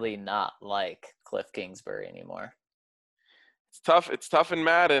really not like Cliff Kingsbury anymore. It's tough in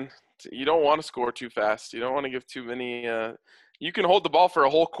Madden. You don't want to score too fast. You don't want to give too many you can hold the ball for a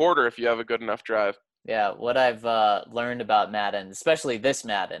whole quarter if you have a good enough drive. Yeah, what I've learned about Madden, especially this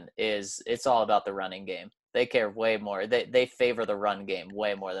Madden, is it's all about the running game. They care way more. They favor the run game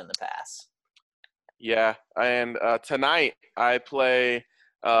way more than the pass. Yeah, and tonight I play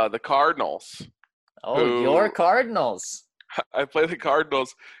the Cardinals. Oh, your Cardinals. I play the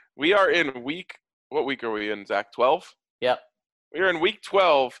Cardinals. We are in what week are we in, Zach? 12? Yep. We are in week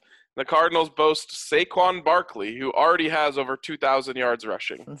 12. The Cardinals boast Saquon Barkley, who already has over 2,000 yards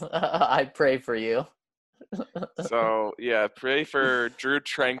rushing. I pray for you. So, yeah, pray for Drew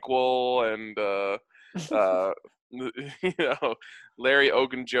Tranquil and, Larry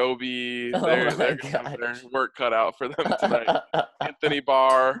Ogunjobi. They're their work cut out for them tonight. Anthony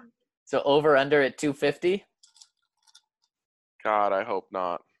Barr. So over under at 250? God, I hope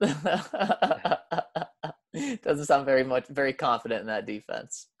not. Doesn't sound very confident in that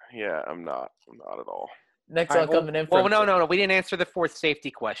defense. Yeah, I'm not at all. Next All right, one coming in well, from no. We didn't answer the fourth safety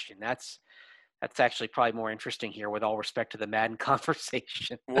question. That's actually probably more interesting here, with all respect to the Madden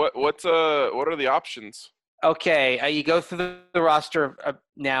conversation. What are the options? Okay, you go through the roster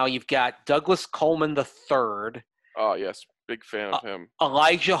now. You've got Douglas Coleman III, Oh yes, big fan of him.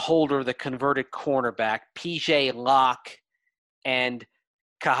 Elijah Holder, the converted cornerback, PJ Locke, and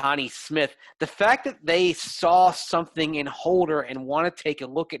Kahani Smith. The fact that they saw something in Holder and want to take a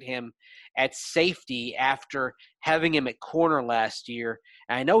look at him at safety after having him at corner last year,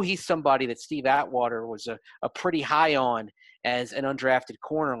 and I know he's somebody that Steve Atwater was a pretty high on as an undrafted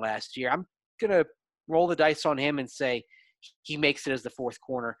corner last year. I'm going to roll the dice on him and say he makes it as the fourth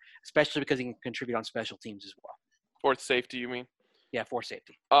corner, especially because he can contribute on special teams as well. Fourth safety, you mean? Yeah, fourth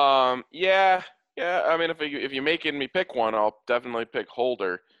safety. Yeah. I mean, if you're making me pick one, I'll definitely pick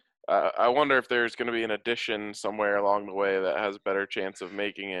Holder. I wonder if there's going to be an addition somewhere along the way that has a better chance of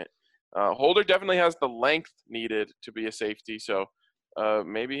making it. Holder definitely has the length needed to be a safety, so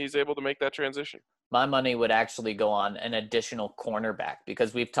maybe he's able to make that transition. My money would actually go on an additional cornerback,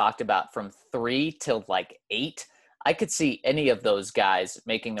 because we've talked about from 3 to 8. I could see any of those guys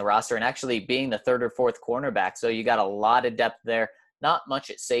making the roster and actually being the third or fourth cornerback. So you got a lot of depth there, not much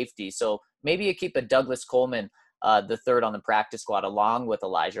at safety. So maybe you keep a Douglas Coleman, the third on the practice squad, along with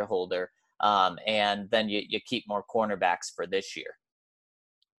Elijah Holder, and then you keep more cornerbacks for this year.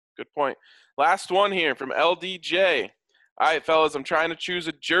 Good point. Last one here from LDJ. All right, fellas, I'm trying to choose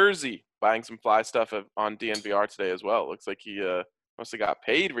a jersey. Buying some fly stuff on DNVR today as well. Looks like he must have got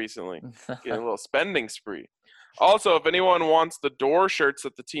paid recently. Getting a little spending spree. Also, if anyone wants the door shirts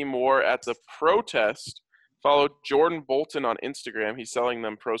that the team wore at the protest, follow Jordan Bolton on Instagram. He's selling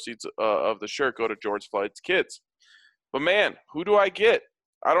them. Proceeds of the shirt go to George Floyd's kids. But, man, who do I get?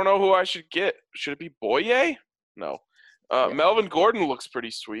 I don't know who I should get. Should it be Boye? No. Melvin Gordon looks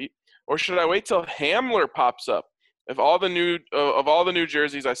pretty sweet. Or should I wait till Hamler pops up? Of all the new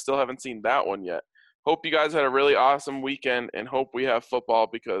jerseys, I still haven't seen that one yet. Hope you guys had a really awesome weekend, and hope we have football,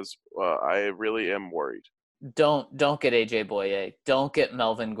 because I really am worried. Don't get AJ Boye. Don't get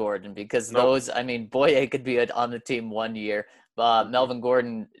Melvin Gordon, because Boye could be on the team 1 year. Melvin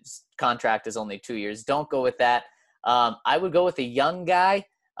Gordon's contract is only 2 years. Don't go with that. I would go with a young guy.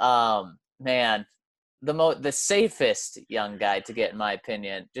 The safest young guy to get, in my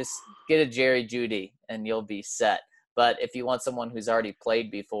opinion. Just get a Jerry Jeudy and you'll be set. But if you want someone who's already played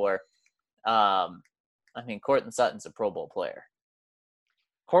before, Courtland Sutton's a Pro Bowl player.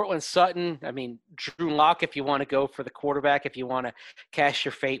 Courtland Sutton, Drew Lock, if you want to go for the quarterback, if you want to cash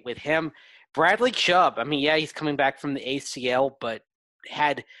your fate with him. Bradley Chubb, he's coming back from the ACL, but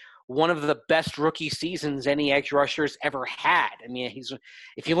had one of the best rookie seasons any edge rushers ever had.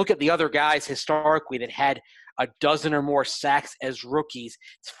 If you look at the other guys historically that had a dozen or more sacks as rookies,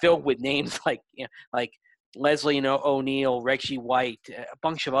 it's filled with names like Leslie O'Neal, Reggie White, a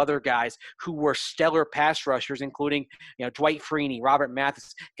bunch of other guys who were stellar pass rushers, including Dwight Freeney, Robert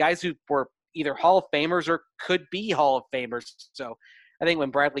Mathis, guys who were either Hall of Famers or could be Hall of Famers. So I think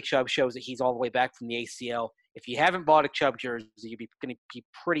when Bradley Chubb shows that he's all the way back from the ACL, if you haven't bought a Chubb jersey, you're going to be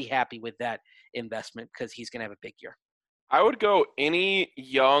pretty happy with that investment, because he's going to have a big year. I would go any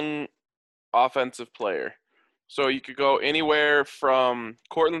young offensive player. So you could go anywhere from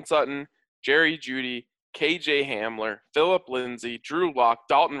Courtland Sutton, Jerry Jeudy, KJ Hamler, Phillip Lindsay, Drew Lock,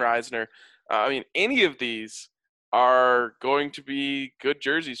 Dalton Reisner. Any of these are going to be good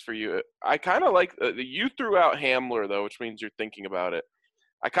jerseys for you. I kind of like you threw out Hamler, though, which means you're thinking about it.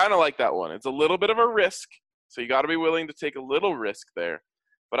 I kind of like that one. It's a little bit of a risk, so you got to be willing to take a little risk there.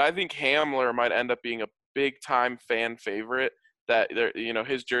 But I think Hamler might end up being a big-time fan favorite, that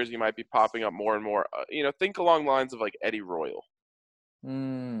his jersey might be popping up more and more. Think along the lines of like Eddie Royal.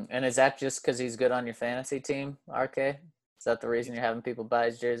 And is that just because he's good on your fantasy team, RK? Is that the reason you're having people buy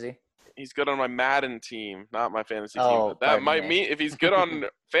his jersey? He's good on my Madden team, not my fantasy team. Oh, But that might mean if he's good on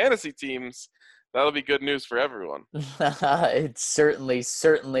fantasy teams, that'll be good news for everyone. It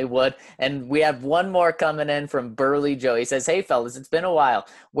certainly would. And we have one more coming in from Burley Joe. He says, "Hey, fellas, it's been a while.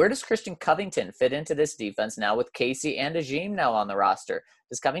 Where does Christian Covington fit into this defense now with Casey and Ajim now on the roster?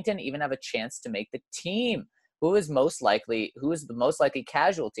 Does Covington even have a chance to make the team? Who is the most likely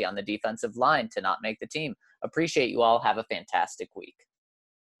casualty on the defensive line to not make the team? Appreciate you all. Have a fantastic week."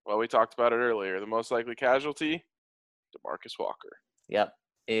 Well, we talked about it earlier. The most likely casualty, DeMarcus Walker. Yep,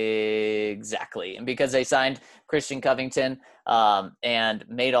 exactly. And because they signed Christian Covington and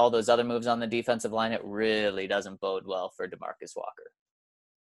made all those other moves on the defensive line, it really doesn't bode well for DeMarcus Walker.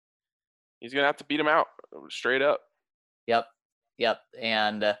 He's going to have to beat him out straight up. Yep.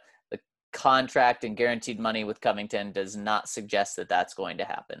 And the contract and guaranteed money with Covington does not suggest that that's going to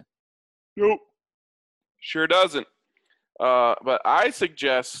happen. Nope. Sure doesn't. But I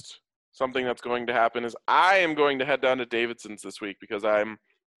suggest something that's going to happen is I am going to head down to Davidson's this week because I'm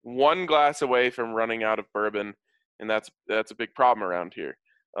one glass away from running out of bourbon, and that's a big problem around here.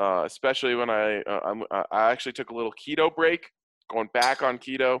 Especially when I actually took a little keto break, going back on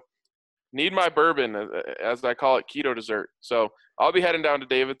keto. Need my bourbon, as I call it, keto dessert. So I'll be heading down to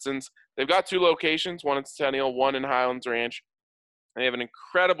Davidson's. They've got 2 locations, one in Centennial, one in Highlands Ranch. They have an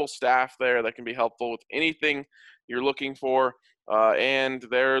incredible staff there that can be helpful with anything you're looking for. And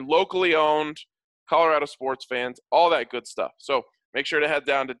they're locally owned, Colorado sports fans, all that good stuff. So make sure to head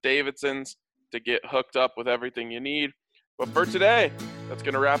down to Davidson's to get hooked up with everything you need. But for today, that's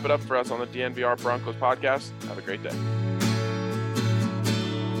going to wrap it up for us on the DNVR Broncos podcast. Have a great day.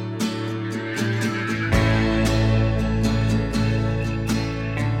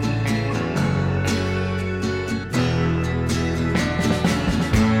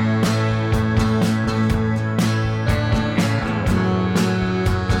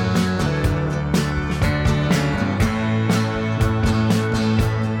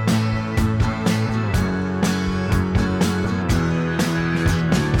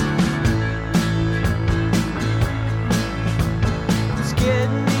 It's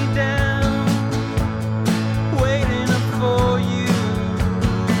getting